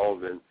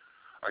involved, and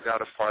I got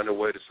to find a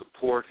way to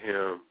support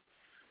him.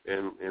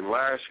 And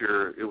last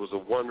year, it was a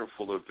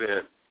wonderful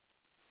event,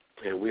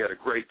 and we had a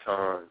great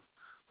time.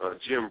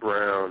 Jim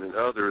Brown and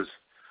others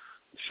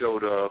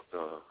showed up.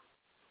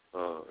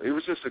 It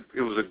was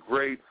a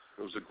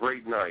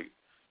great night.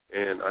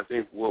 And I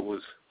think what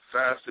was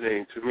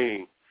fascinating to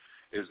me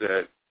is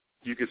that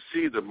you could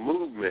see the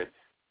movement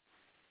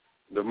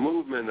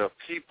of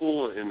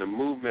people and the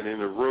movement in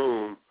the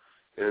room.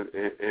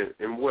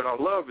 And what I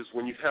love is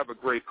when you have a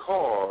great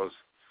cause,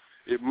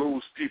 it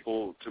moves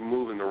people to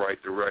move in the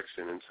right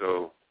direction. And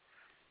so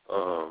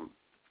to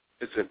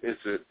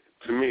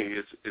me,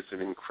 it's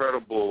an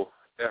incredible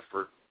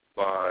effort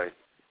by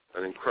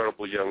an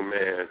incredible young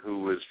man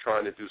who is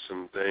trying to do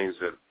some things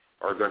that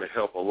are going to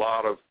help a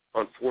lot of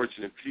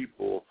unfortunate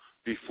people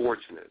be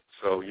fortunate.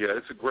 So, yeah,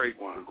 it's a great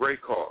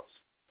cause.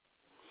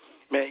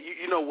 Man,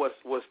 you know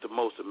what's the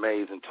most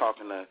amazing,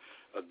 talking to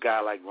a guy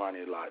like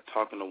Ronnie Lott,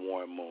 talking to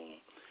Warren Moon,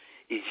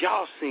 is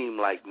y'all seem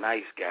like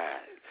nice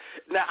guys.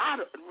 Now,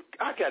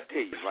 I got to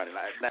tell you, Ronnie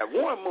Lott, now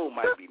Warren Moon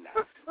might be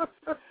nice,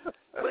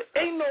 but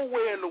ain't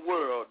nowhere in the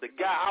world the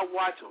guy I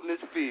watch on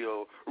this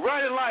field,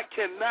 Ronnie Lott,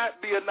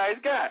 cannot be a nice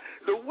guy.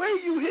 The way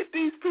you hit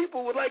these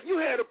people was like you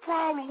had a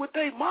problem with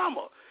their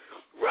mama.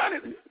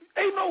 Ronnie,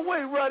 ain't no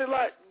way Ronnie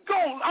Lott,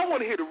 I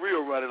want to hear the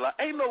real Ronnie Lott.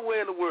 Ain't no way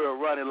in the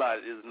world Ronnie Lott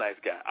is a nice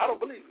guy. I don't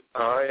believe it.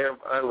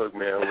 Look,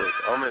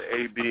 I'm an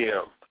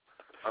ABM.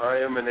 I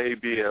am an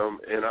ABM,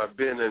 and I've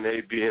been an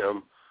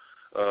ABM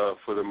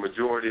for the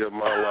majority of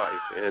my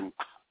life. And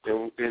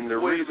the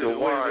reason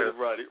why... Wait a minute,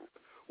 Rodney.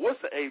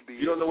 What's an ABM?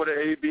 You don't know what an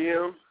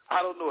ABM?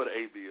 I don't know what an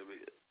ABM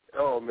is.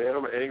 Oh, man,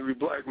 I'm an angry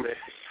black man.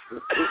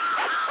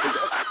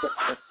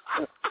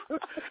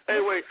 Hey,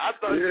 wait, I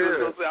thought you were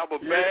going to say I'm a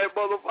bad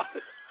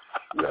motherfucker.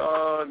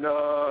 No,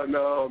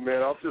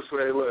 man. I'll just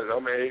say, look,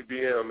 I'm an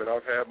ABM, and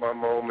I've had my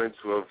moments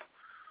of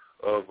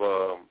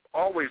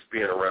always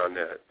being around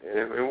that.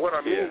 And what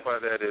I mean by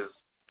that is,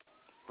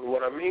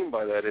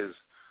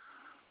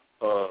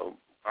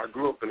 I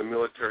grew up in a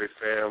military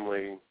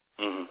family.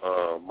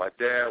 Mm-hmm. My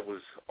dad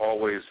was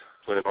always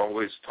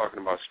talking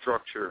about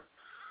structure.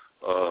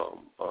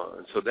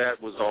 And so that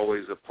was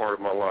always a part of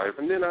my life.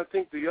 And then I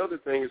think the other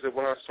thing is that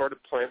when I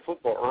started playing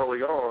football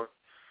early on,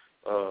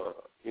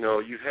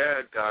 you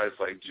had guys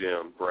like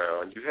Jim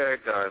Brown. You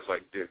had guys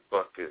like Dick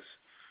Butkus.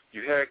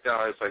 You had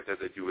guys like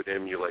that you would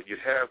emulate. You'd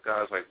have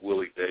guys like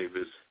Willie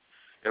Davis.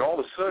 And all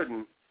of a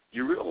sudden,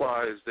 you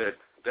realize that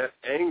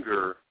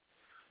anger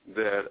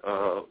that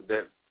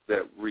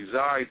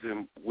resides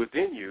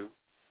within you,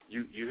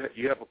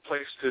 you have a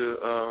place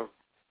to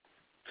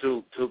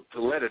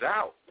let it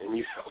out, and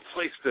you have a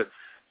place to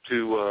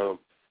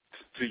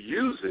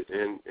use it.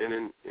 And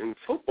in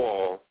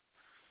football,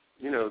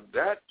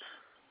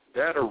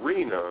 that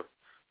arena,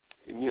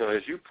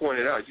 as you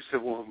pointed out, you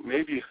said, well,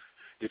 maybe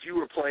if you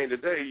were playing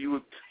today, you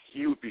would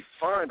be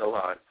fined a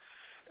lot.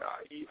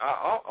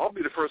 I'll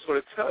be the first one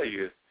to tell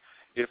you,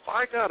 if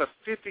I got a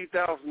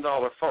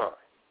 $50,000 fine,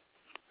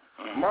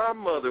 my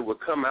mother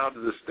would come out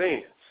of the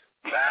stands.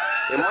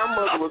 And my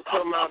mother would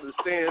come out of the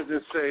stands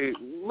and say,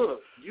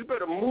 look, you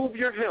better move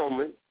your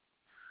helmet,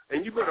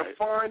 and you better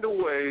find a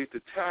way to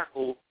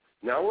tackle.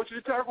 Now, I want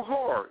you to tackle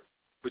hard,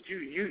 but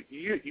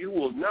you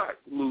will not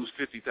lose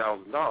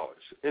 $50,000.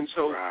 And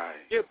so,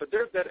 but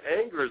there's that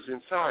anger is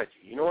inside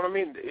you. You know what I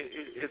mean?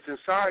 It's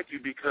inside you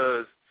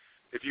because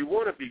if you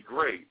want to be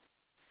great,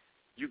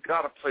 you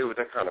got to play with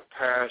that kind of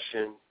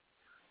passion.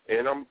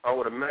 And I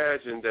would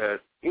imagine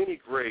that any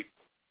great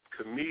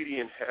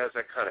comedian has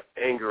that kind of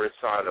anger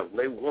inside of them.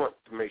 They want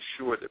to make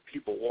sure that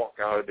people walk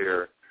out of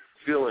there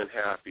feeling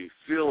happy,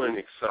 feeling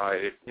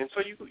excited. And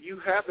so you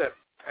have that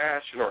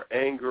passion or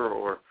anger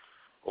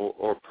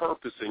or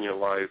purpose in your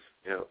life,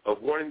 you know,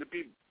 of wanting to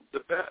be the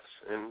best.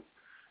 And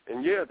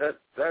yeah,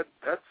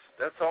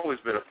 that's always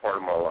been a part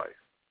of my life.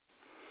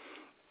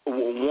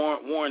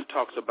 Warren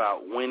talks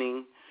about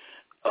winning.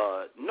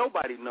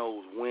 Nobody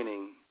knows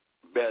winning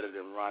better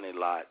than Ronnie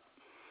Lott.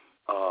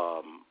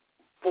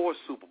 4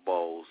 Super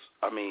Bowls.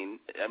 I mean,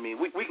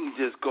 we can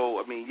just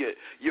go. I mean,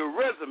 your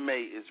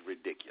resume is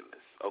ridiculous.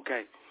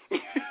 Okay.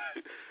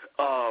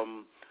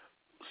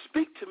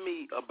 Speak to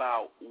me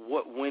about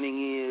what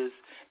winning is,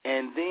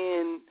 and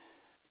then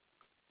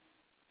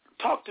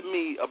talk to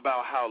me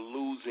about how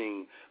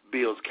losing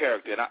builds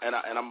character. And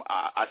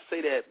I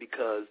say that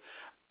because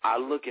I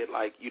look at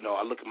I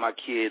look at my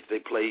kids. They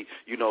play,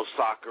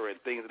 soccer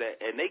and things like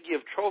that, and they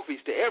give trophies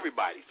to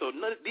everybody. So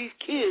these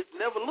kids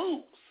never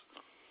lose.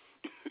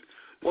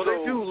 Well,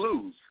 they do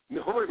lose.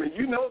 No, wait a minute.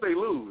 You know they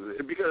lose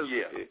because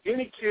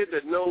any kid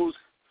that knows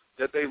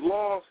that they've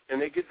lost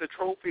and they get the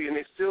trophy and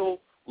they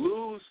still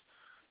lose,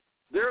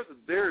 there's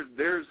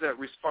that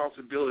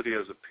responsibility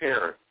as a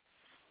parent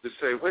to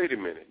say, wait a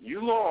minute,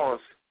 you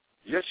lost.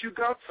 Yes, you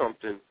got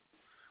something,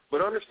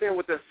 but understand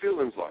what that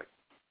feeling's like.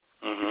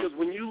 Mm-hmm. Because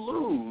when you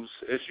lose,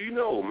 as you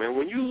know, man,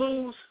 when you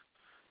lose,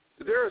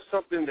 there is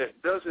something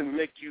that doesn't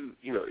make you,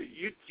 you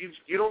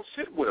don't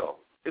sit well.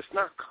 It's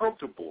not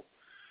comfortable.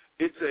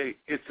 It's a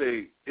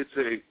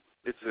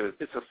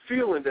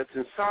feeling that's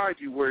inside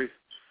you where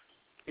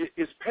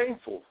it's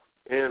painful.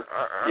 And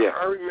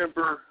I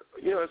remember,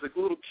 as a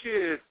little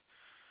kid,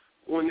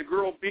 when the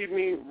girl beat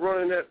me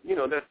running that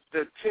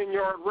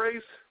 10-yard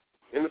race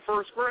in the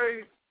first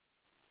grade,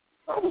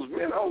 I was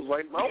messed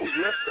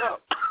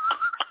up.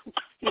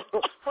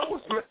 I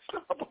was messed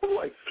up. I'm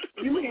like,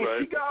 you mean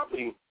she got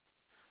me?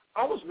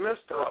 I was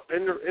messed up,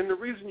 and the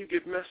reason you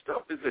get messed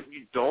up is that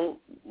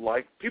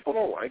people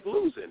don't like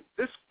losing.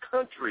 This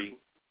country,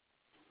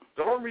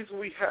 the only reason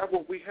we have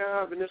what we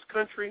have in this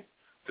country,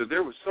 because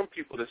there were some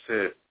people that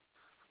said,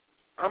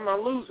 I'm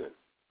not losing.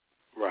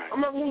 Right.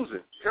 I'm not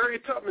losing.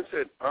 Harriet Tubman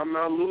said, I'm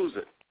not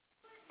losing.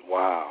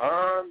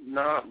 Wow. I'm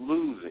not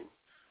losing.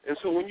 And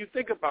so when you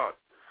think about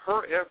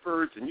her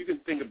efforts, and you can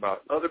think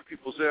about other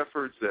people's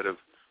efforts that have,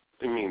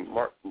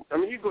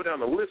 you go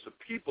down the list of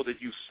people that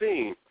you've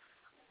seen.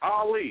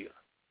 Ali,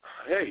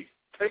 hey,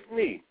 take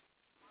me.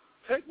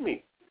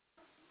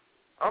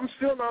 I'm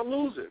still not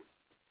losing.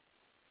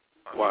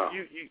 Wow.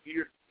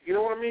 You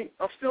know what I mean?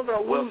 I'm still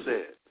not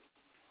losing.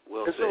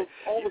 Well said. So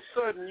all of a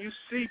sudden you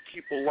see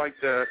people like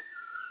that,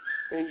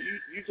 and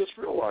you just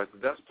realize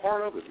that's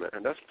part of it,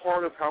 man. That's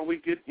part of how we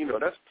get,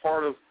 that's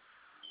part of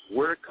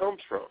where it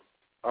comes from.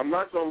 I'm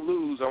not going to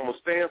lose. I'm going to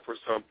stand for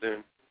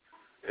something,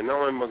 and not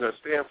only am I going to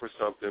stand for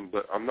something,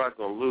 but I'm not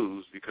going to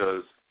lose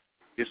because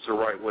it's the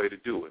right way to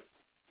do it.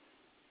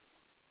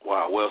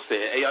 Wow, well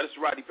said. Hey, y'all, this is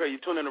Rodney Perry. You're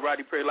tuning in to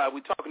Rodney Perry Live.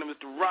 We're talking to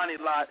Mr. Ronnie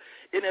Lott,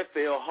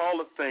 NFL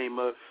Hall of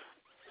Famer,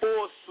 4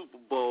 Super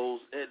Bowls.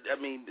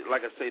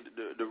 Like I say,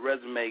 the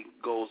resume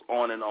goes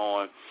on and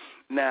on.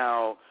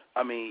 Now,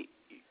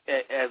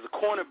 as a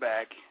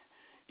cornerback,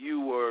 you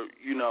were,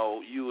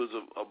 you was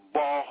a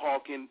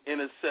ball-hawking,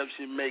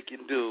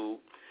 interception-making dude.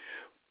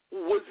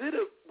 Was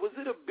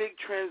it a big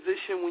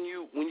transition when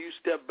you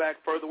stepped back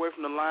further away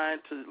from the line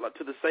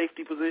to the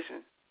safety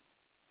position?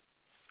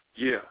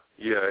 Yeah,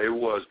 it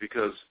was,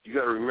 because you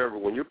got to remember,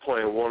 when you're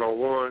playing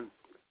one-on-one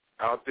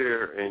out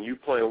there and you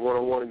playing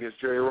one-on-one against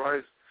Jerry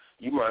Rice,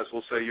 you might as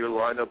well say you're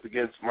lined up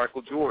against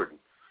Michael Jordan.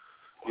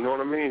 You know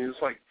what I mean?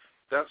 It's like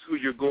that's who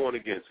you're going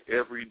against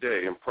every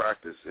day in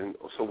practice. And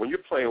so when you're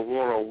playing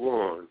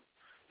one-on-one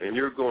and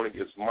you're going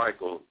against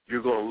Michael,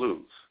 you're going to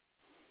lose,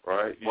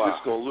 right? You're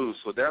just going to lose.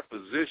 So that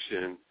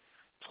position,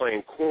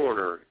 playing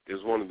corner,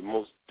 is one of the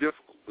most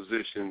difficult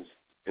positions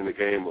in the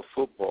game of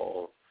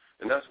football.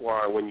 And that's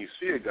why when you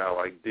see a guy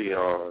like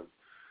Deion,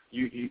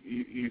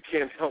 you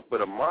can't help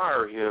but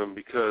admire him,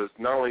 because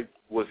not only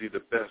was he the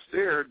best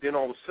there, then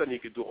all of a sudden he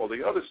could do all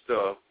the other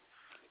stuff.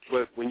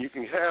 But when you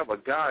can have a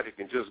guy that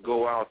can just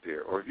go out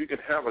there, or if you can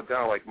have a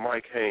guy like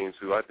Mike Haynes,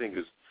 who I think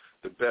is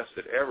the best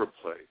that ever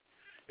played,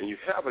 and you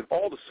have it,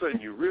 all of a sudden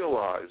you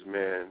realize,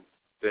 man,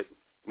 that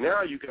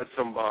now you got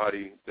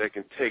somebody that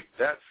can take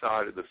that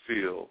side of the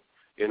field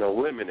and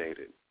eliminate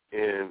it.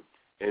 And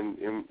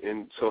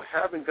so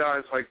having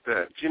guys like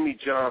that, Jimmy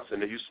Johnson,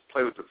 that used to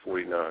play with the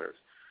 49ers,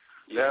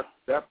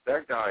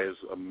 that guy is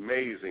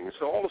amazing. And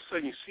so all of a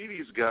sudden you see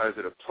these guys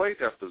that have played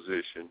that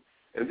position,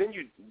 and then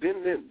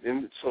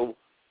so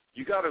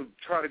you got to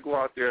try to go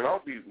out there.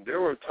 And there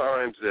were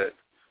times that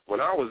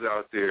when I was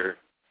out there,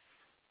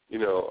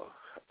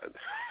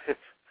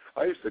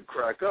 I used to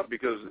crack up,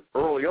 because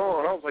early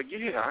on I was like,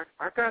 yeah,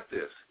 I got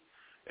this.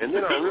 And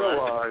then I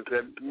realized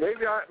that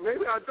maybe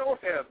I don't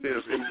have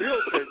this. And Bill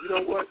said, you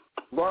know what,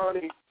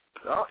 Ronnie,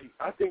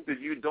 I think that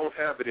you don't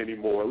have it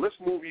anymore. Let's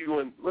move you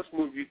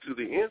to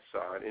the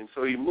inside. And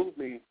so he moved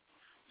me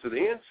to the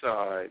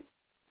inside.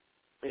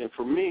 And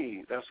for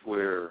me, that's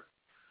where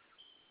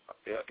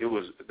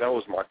that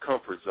was my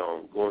comfort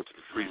zone, going to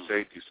the free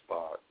safety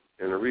spot.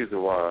 And the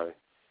reason why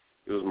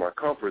it was my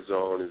comfort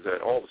zone is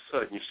that all of a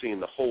sudden you're seeing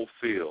the whole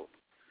field,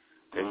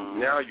 and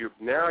now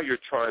you're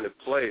trying to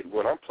play.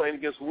 When I'm playing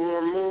against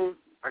Warren Moon,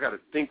 I got to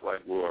think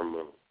like Warren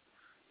Moon.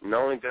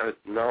 Not only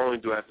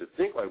do I have to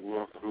think like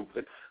Warren Moon,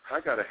 but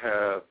I got to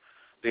have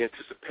the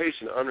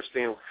anticipation to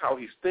understand how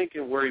he's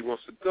thinking, where he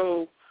wants to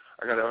go.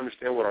 I got to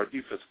understand what our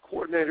defensive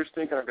coordinator's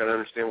thinking. I got to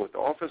understand what the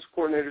offensive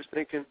coordinator's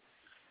thinking.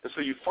 And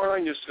so you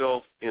find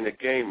yourself in a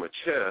game of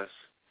chess,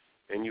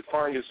 and you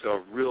find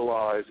yourself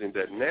realizing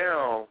that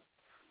now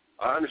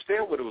I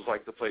understand what it was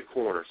like to play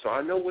corner, so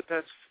I know what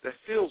that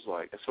feels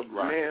like. And so,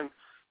 man,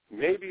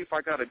 maybe if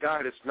I got a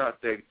guy that's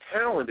not that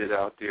talented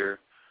out there,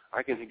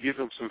 I can give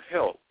him some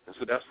help. And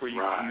so that's where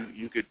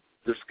you could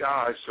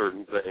disguise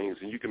certain things,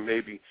 and you can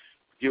maybe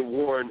get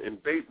Warren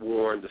and bait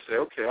Warren to say,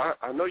 okay,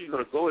 I know you're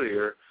going to go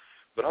there,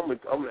 but I'm going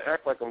to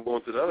act like I'm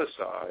going to the other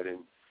side.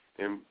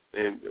 And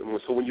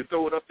so when you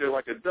throw it up there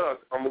like a duck,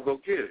 I'm going to go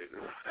get it.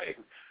 Right?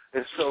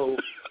 And so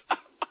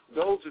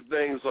those are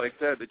things like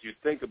that you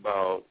think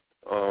about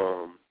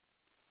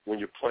when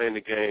you're playing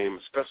the game,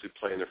 especially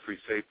playing the free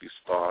safety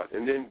spot.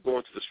 And then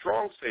going to the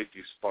strong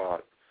safety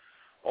spot,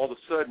 all of a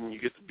sudden you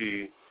get to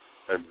be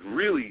a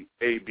really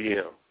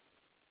ABM.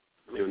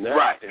 In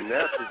that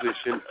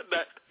position,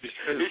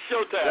 it's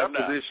showtime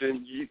now.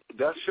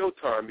 That's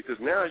showtime, because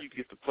now you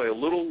get to play a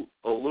little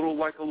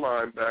like a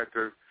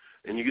linebacker,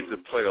 and you get to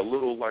play a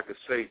little like a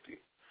safety.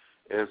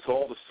 And so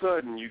all of a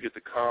sudden you get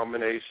the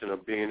combination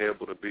of being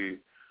able to be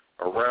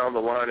around the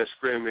line of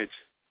scrimmage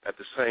at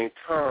the same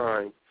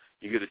time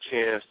you get a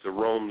chance to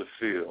roam the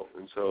field.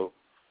 And so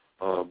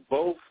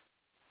both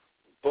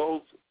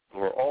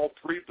or all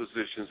three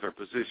positions are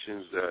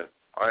positions that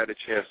I had a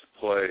chance to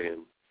play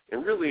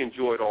and really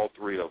enjoyed all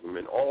three of them.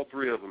 And all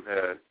three of them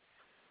had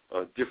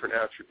different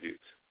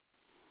attributes.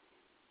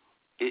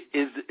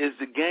 Is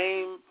the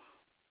game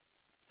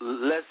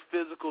less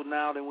physical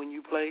now than when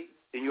you played,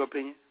 in your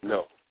opinion?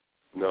 No.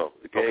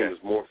 The game is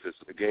more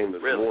physical. The game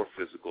is more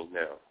physical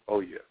now. Oh,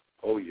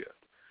 yeah.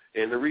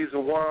 And the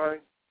reason why,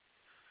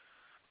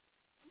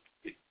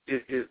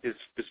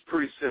 it's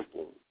pretty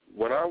simple.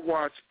 When I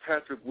watch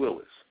Patrick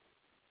Willis,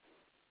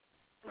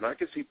 when I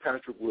can see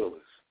Patrick Willis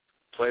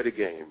play the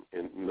game,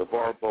 and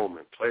NaVar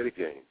Bowman play the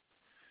game,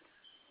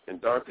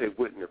 and Dante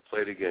Whitner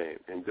play the game,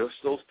 and just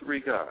those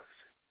three guys,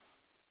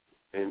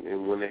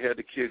 and when they had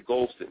the kid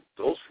Golston,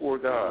 those four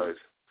guys,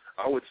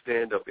 I would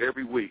stand up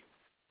every week.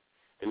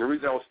 And the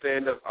reason I would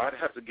stand up, I'd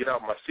have to get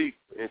out my seat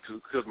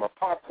because my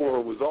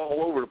popcorn was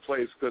all over the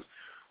place, because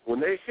when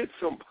they hit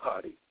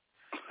somebody,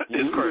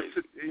 you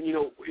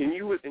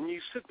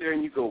sit there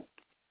and you go,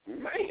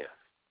 man.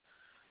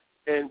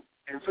 And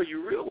so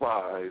you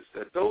realize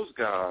that those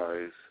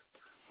guys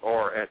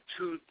are at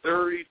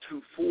 230,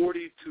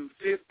 240,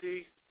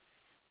 250,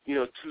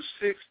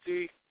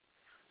 260.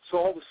 So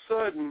all of a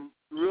sudden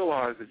you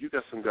realize that you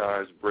got some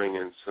guys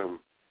bringing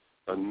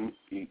an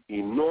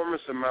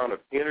enormous amount of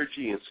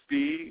energy and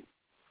speed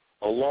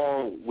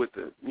along with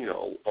that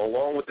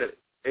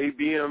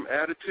ABM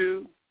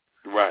attitude.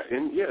 Right.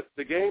 And yet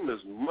the game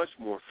is much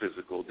more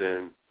physical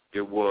than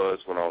it was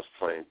when I was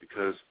playing,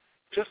 because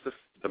just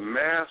the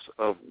mass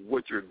of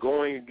what you're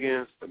going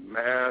against, the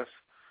mass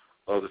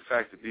of the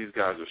fact that these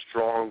guys are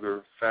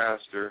stronger,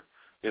 faster.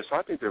 Yes,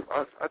 I think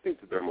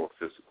that they're more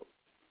physical.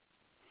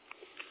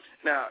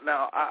 Now,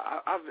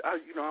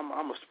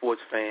 I'm a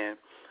sports fan.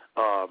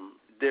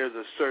 There's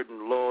a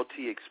certain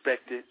loyalty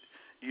expected,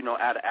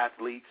 out of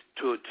athletes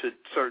to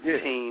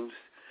certain teams.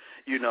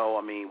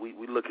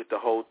 We look at the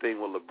whole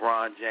thing with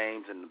LeBron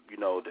James and,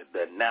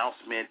 the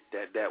announcement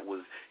that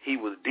he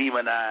was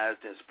demonized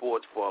in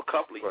sports for a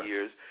couple of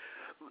years.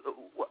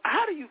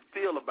 How do you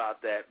feel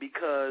about that?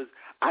 Because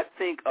I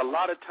think a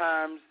lot of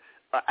times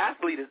an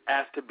athlete is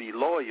asked to be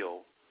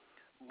loyal,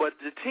 but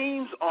the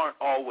teams aren't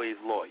always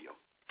loyal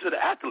to the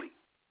athlete.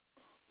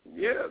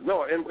 Yeah,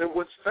 no, and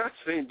what's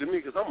fascinating to me,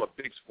 because I'm a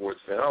big sports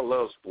fan, I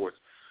love sports,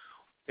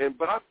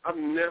 but I've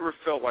never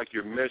felt like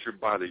you're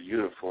measured by the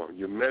uniform.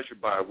 You're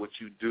measured by what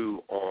you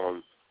do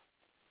on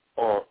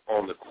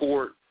the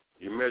court.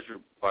 You're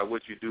measured by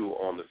what you do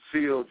on the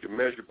field. You're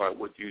measured by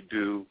what you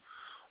do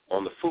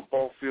on the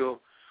football field.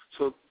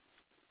 So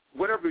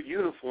whatever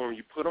uniform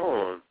you put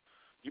on,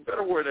 you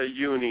better wear that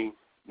uni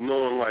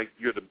knowing like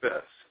you're the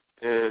best.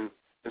 And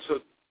so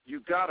you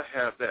got to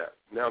have that.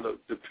 Now the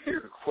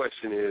bigger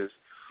question is,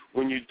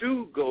 when you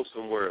do go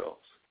somewhere else,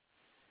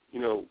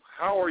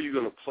 how are you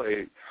going to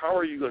play? How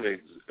are you going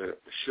to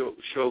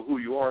show who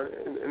you are?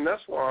 And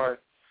that's why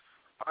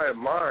I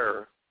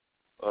admire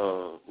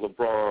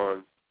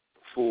LeBron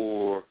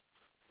for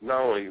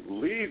not only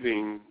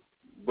leaving,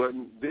 but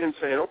then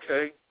saying,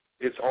 okay,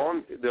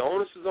 the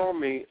onus is on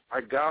me.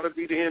 I got to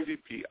be the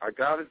MVP. I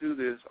got to do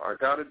this. I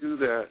got to do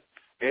that.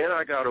 And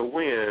I got to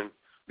win,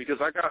 because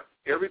I got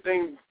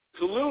everything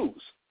to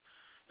lose.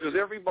 Because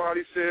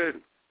everybody said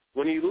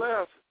when he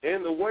left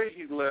and the way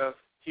he left,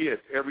 he had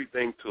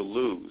everything to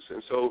lose.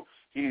 And so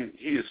he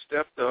has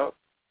stepped up.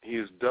 He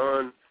has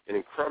done an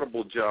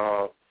incredible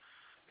job.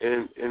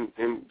 And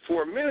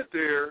for a minute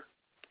there,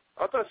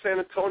 I thought San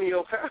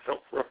Antonio had them,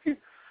 right?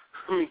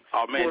 I mean,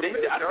 oh man,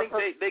 I think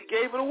they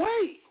gave it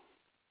away.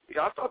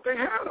 Yeah, I thought they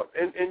had them,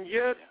 and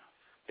yet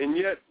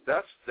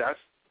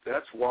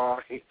that's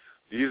why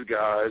these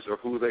guys are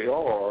who they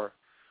are,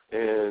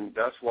 and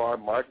that's why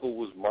Michael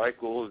was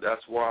Michael.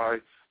 That's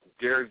why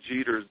Derek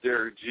Jeter's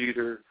Derek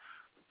Jeter.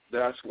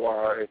 That's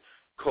why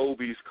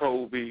Kobe's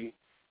Kobe.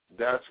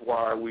 That's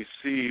why we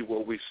see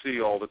what we see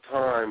all the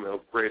time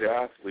of great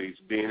athletes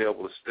being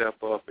able to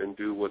step up and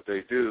do what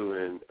they do,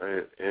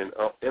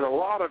 and a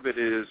lot of it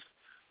is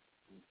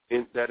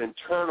in that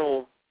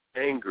internal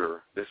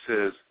anger that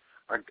says,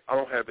 I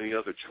don't have any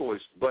other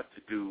choice but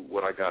to do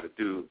what I got to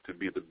do to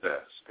be the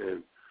best.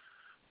 And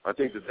I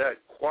think that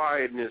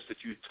quietness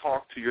that you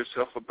talk to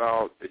yourself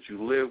about, that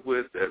you live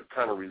with, that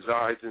kind of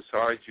resides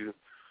inside you,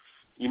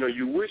 you know,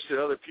 you wish that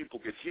other people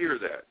could hear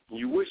that.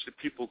 You wish that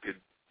people could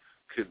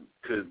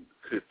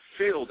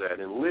feel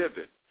that and live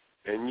it,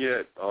 and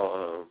yet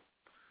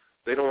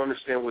they don't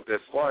understand what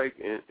that's like.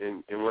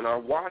 And when I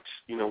watch,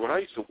 you know, when I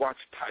used to watch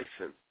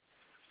Tyson,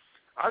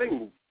 I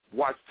didn't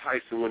watch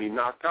Tyson when he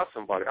knocked out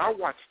somebody. I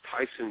watched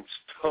Tyson's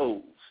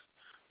toes,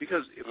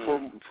 because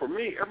for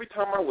me, every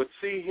time I would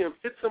see him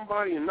hit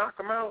somebody and knock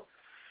him out,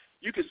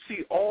 you could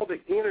see all the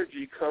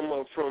energy come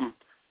up from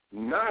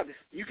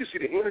you could see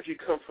the energy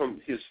come from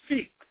his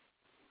feet.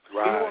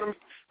 Right. You know what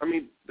I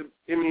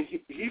mean?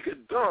 He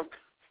could dunk.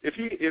 If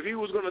he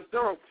was going to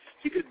dunk,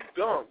 he could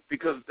dunk,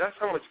 because that's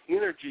how much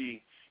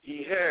energy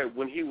he had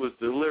when he was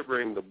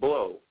delivering the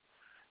blow.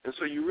 And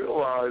so you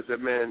realize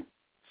that, man,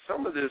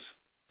 some of this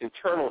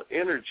internal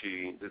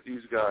energy that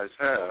these guys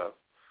have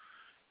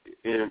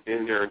in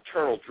their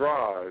internal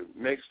drive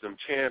makes them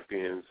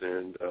champions,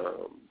 and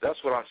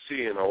that's what I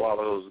see in a lot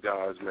of those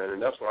guys, man.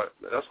 And that's why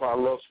I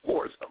love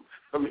sports.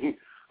 I mean,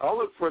 I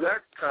look for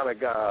that kind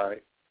of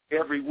guy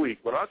every week.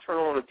 When I turn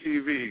on the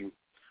TV,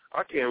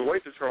 I can't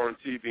wait to turn on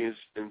the TV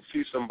and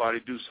see somebody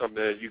do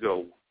something that you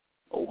go,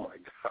 oh, my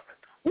God.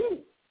 Woo!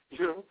 You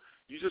know,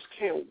 you just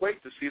can't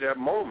wait to see that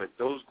moment,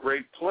 those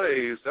great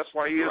plays. That's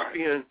why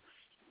ESPN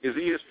is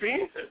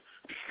ESPN.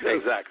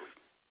 Exactly.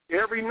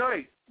 Every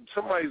night,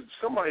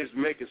 somebody's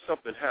making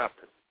something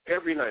happen.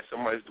 Every night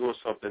somebody's doing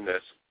something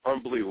that's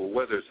unbelievable,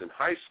 whether it's in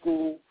high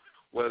school,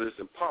 whether it's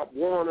in Pop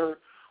Warner,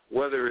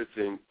 whether it's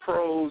in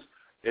pros.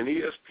 And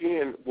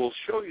ESPN will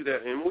show you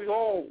that, and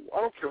I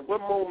don't care what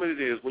moment it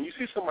is, when you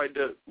see somebody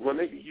that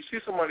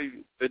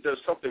does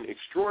something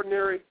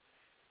extraordinary,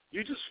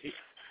 you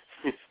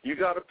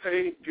got to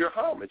pay your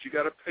homage, you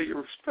got to pay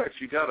your respects,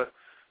 you got to,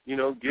 you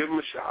know, give them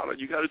a shout out,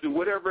 you got to do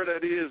whatever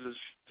that is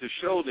to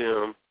show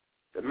them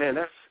that, man,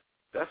 that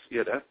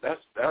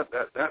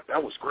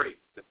was great,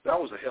 that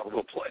was a hell of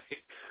a play,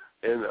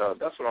 and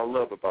that's what I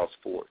love about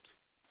sports.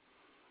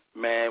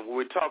 Man,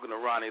 we're talking to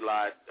Ronnie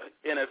Lott,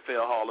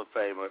 NFL Hall of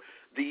Famer.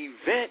 The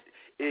event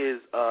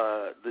is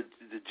the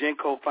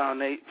Genco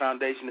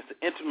Foundation. It's an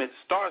intimate,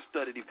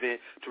 star-studded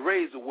event to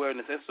raise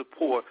awareness and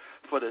support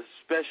for the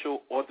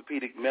special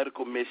orthopedic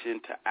medical mission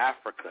to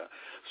Africa.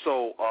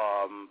 So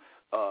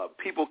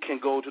people can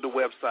go to the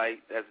website.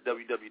 That's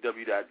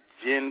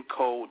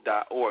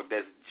www.genco.org.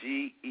 That's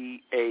GEANCO.org.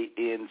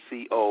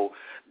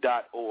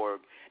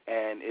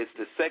 And it's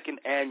the second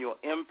annual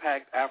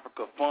Impact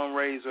Africa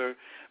fundraiser.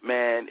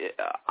 Man,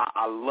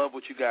 I love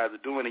what you guys are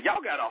doing. And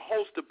y'all got a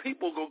host of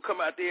people going to come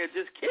out there and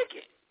just kick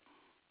it.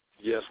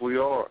 Yes, we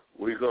are.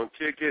 We're going to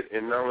kick it,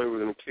 and not only are we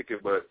going to kick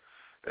it, but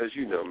as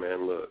you know,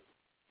 man, look,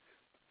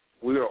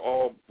 we are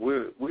all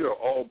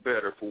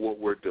better for what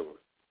we're doing.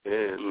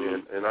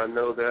 And I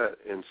know that.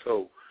 And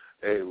so,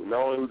 hey,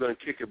 not only are we going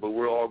to kick it, but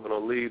we're all going to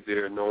leave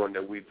there knowing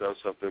that we've done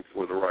something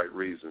for the right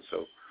reason.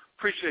 So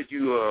appreciate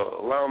you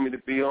allowing me to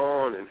be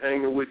on and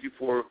hanging with you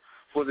for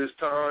this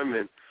time,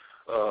 and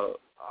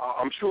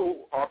I'm sure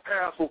our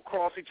paths will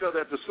cross each other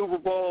at the Super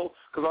Bowl,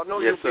 because I know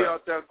you'll be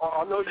out there.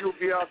 I know you'll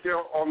be out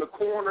there on the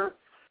corner,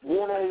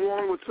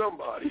 one-on-one with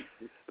somebody.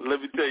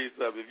 Let me tell you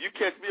something. If you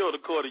catch me on the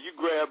corner, you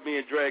grab me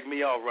and drag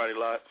me off, Ronnie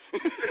Lott.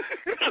 Let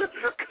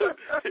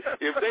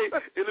me tell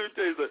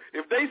you something.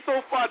 If they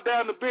so far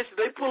down the bench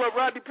they pull up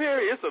Rodney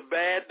Perry, it's a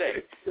bad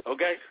day.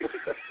 Okay.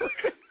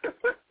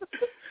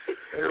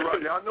 Hey,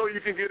 Rodney, I know you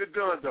can get it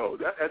done, though.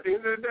 At the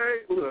end of the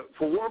day, look,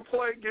 for one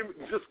play,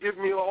 just give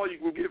me all you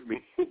can give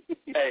me.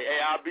 Hey,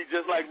 I'll be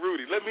just like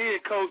Rudy. Let me in,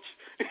 Coach.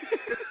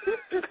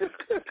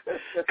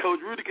 Coach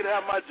Rudy can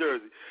have my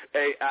jersey.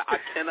 Hey, I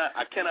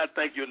cannot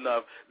thank you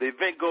enough. The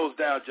event goes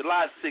down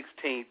July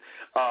 16th.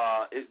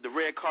 The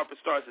red carpet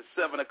starts at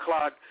 7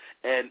 o'clock,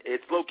 and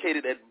it's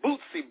located at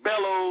Bootsy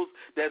Bellows.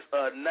 That's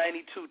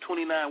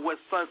 9229 West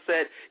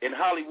Sunset in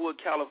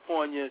Hollywood,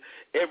 California.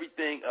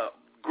 Everything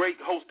great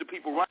host of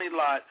people, Ronnie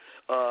Lott,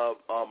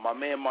 my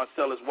man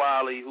Marcellus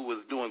Wiley, who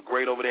was doing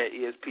great over there at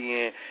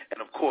ESPN,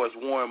 and, of course,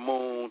 Warren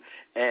Moon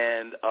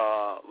and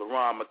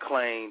LaRon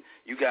McClain.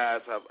 You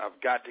guys have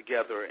got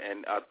together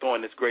and are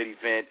throwing this great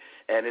event,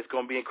 and it's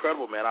going to be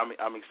incredible, man.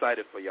 I'm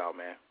excited for y'all,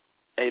 man.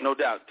 Hey, no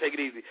doubt. Take it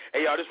easy.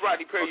 Hey, y'all, this is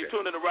Rodney Perry. Okay. You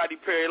tuned in to Rodney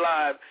Perry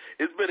Live.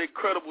 It's been an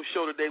incredible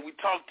show today. We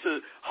talked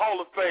to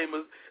Hall of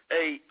Famers.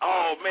 Hey,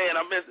 oh, man,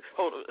 I missed.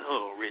 Hold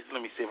on, Rich.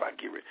 Let me see if I can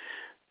get Rich.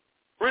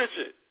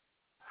 Richard.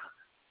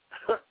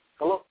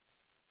 Hello?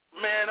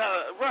 Man,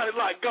 Ronnie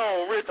Lott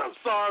gone, Rich. I'm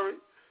sorry.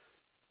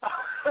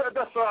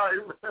 That's all right,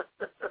 man.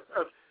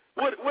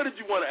 What did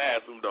you want to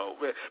ask him, though?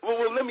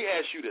 Well, let me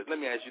ask you this.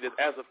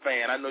 As a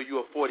fan, I know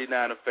you're a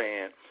 49er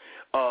fan.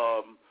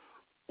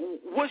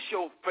 What's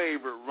your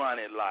favorite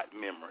Ronnie Lott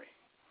memory?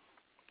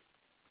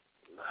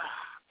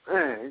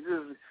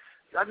 Man,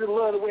 I just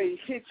love the way he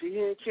hit you. He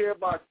didn't care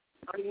about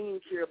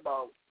if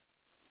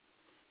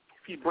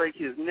he break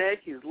his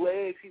neck, his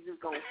legs. He just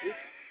gonna hit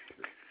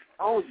you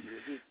on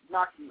you, just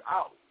knock you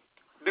out.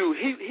 Dude,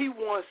 he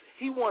once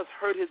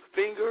hurt his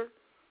finger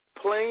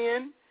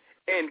playing,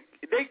 and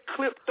they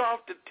clipped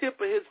off the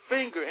tip of his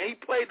finger, and he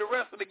played the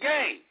rest of the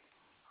game.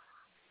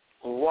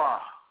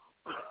 Wow.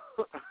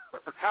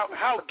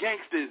 How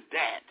gangster is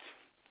that?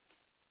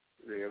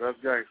 Yeah, that's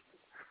gangster.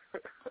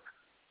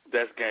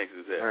 That's gangster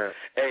as hell. Right.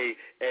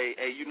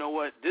 Hey, you know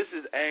what? This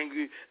is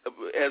angry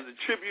as a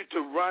tribute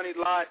to Ronnie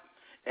Lott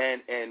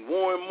and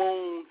Warren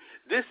Moon.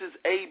 This is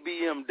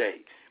ABM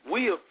Day.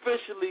 We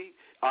officially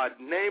are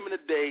naming the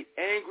day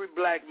Angry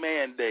Black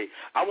Man Day.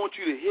 I want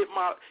you to hit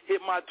my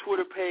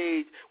Twitter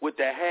page with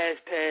the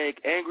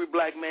hashtag Angry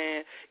Black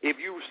Man. If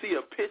you see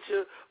a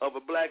picture of a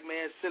black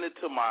man, send it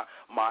to my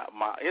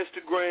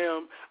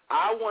Instagram.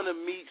 I want to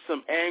meet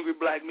some angry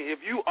black men.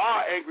 If you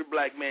are an angry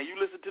black man, you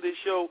listen to this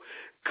show,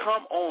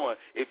 come on.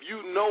 If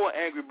you know an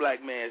angry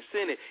black man,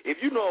 send it.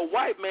 If you know a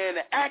white man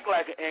that act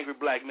like an angry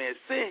black man,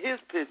 send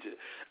his picture.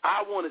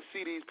 I want to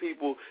see these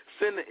people.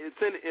 Send the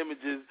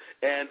images,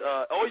 and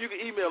or you can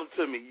email them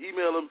to me.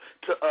 Email them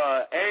to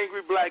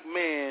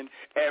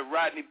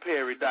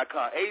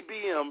angryblackman@rodneyperry.com.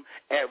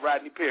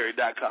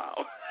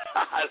 ABM@rodneyperry.com.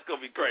 It's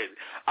going to be crazy.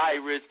 All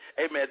right, Rich.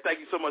 Hey, man, thank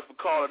you so much for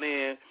calling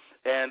in.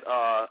 And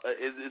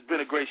it's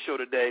been a great show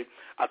today.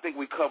 I think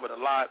we covered a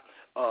lot.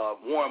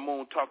 Warren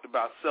Moon talked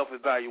about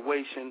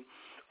self-evaluation.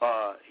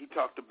 He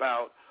talked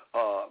about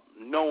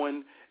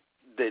knowing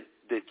that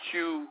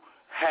you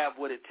have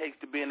what it takes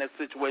to be in that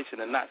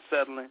situation and not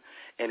settling.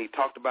 And he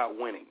talked about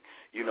winning.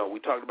 You know, we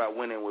talked about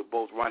winning with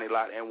both Ronnie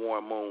Lott and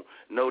Warren Moon.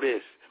 Know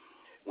this,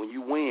 when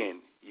you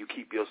win, you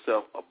keep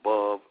yourself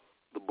above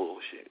the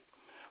bullshit.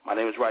 My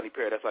name is Rodney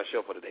Perry. That's our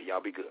show for today.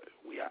 Y'all be good.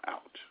 We are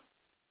out.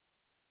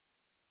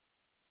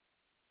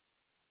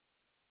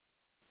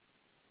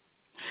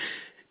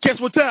 Guess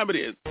what time it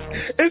is?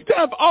 It's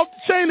time for Off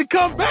the Chain to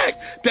come back.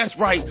 That's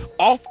right,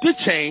 Off the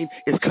Chain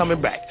is coming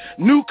back.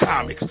 New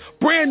comics,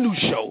 brand new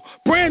show,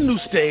 brand new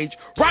stage.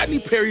 Rodney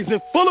Perry's in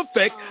full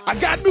effect. I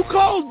got new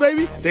calls,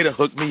 baby. They done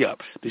hooked me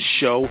up. The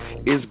show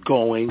is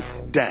going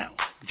down.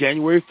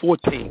 January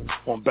 14th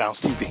on Bounce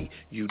TV.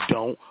 You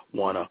don't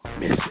want to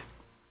miss it.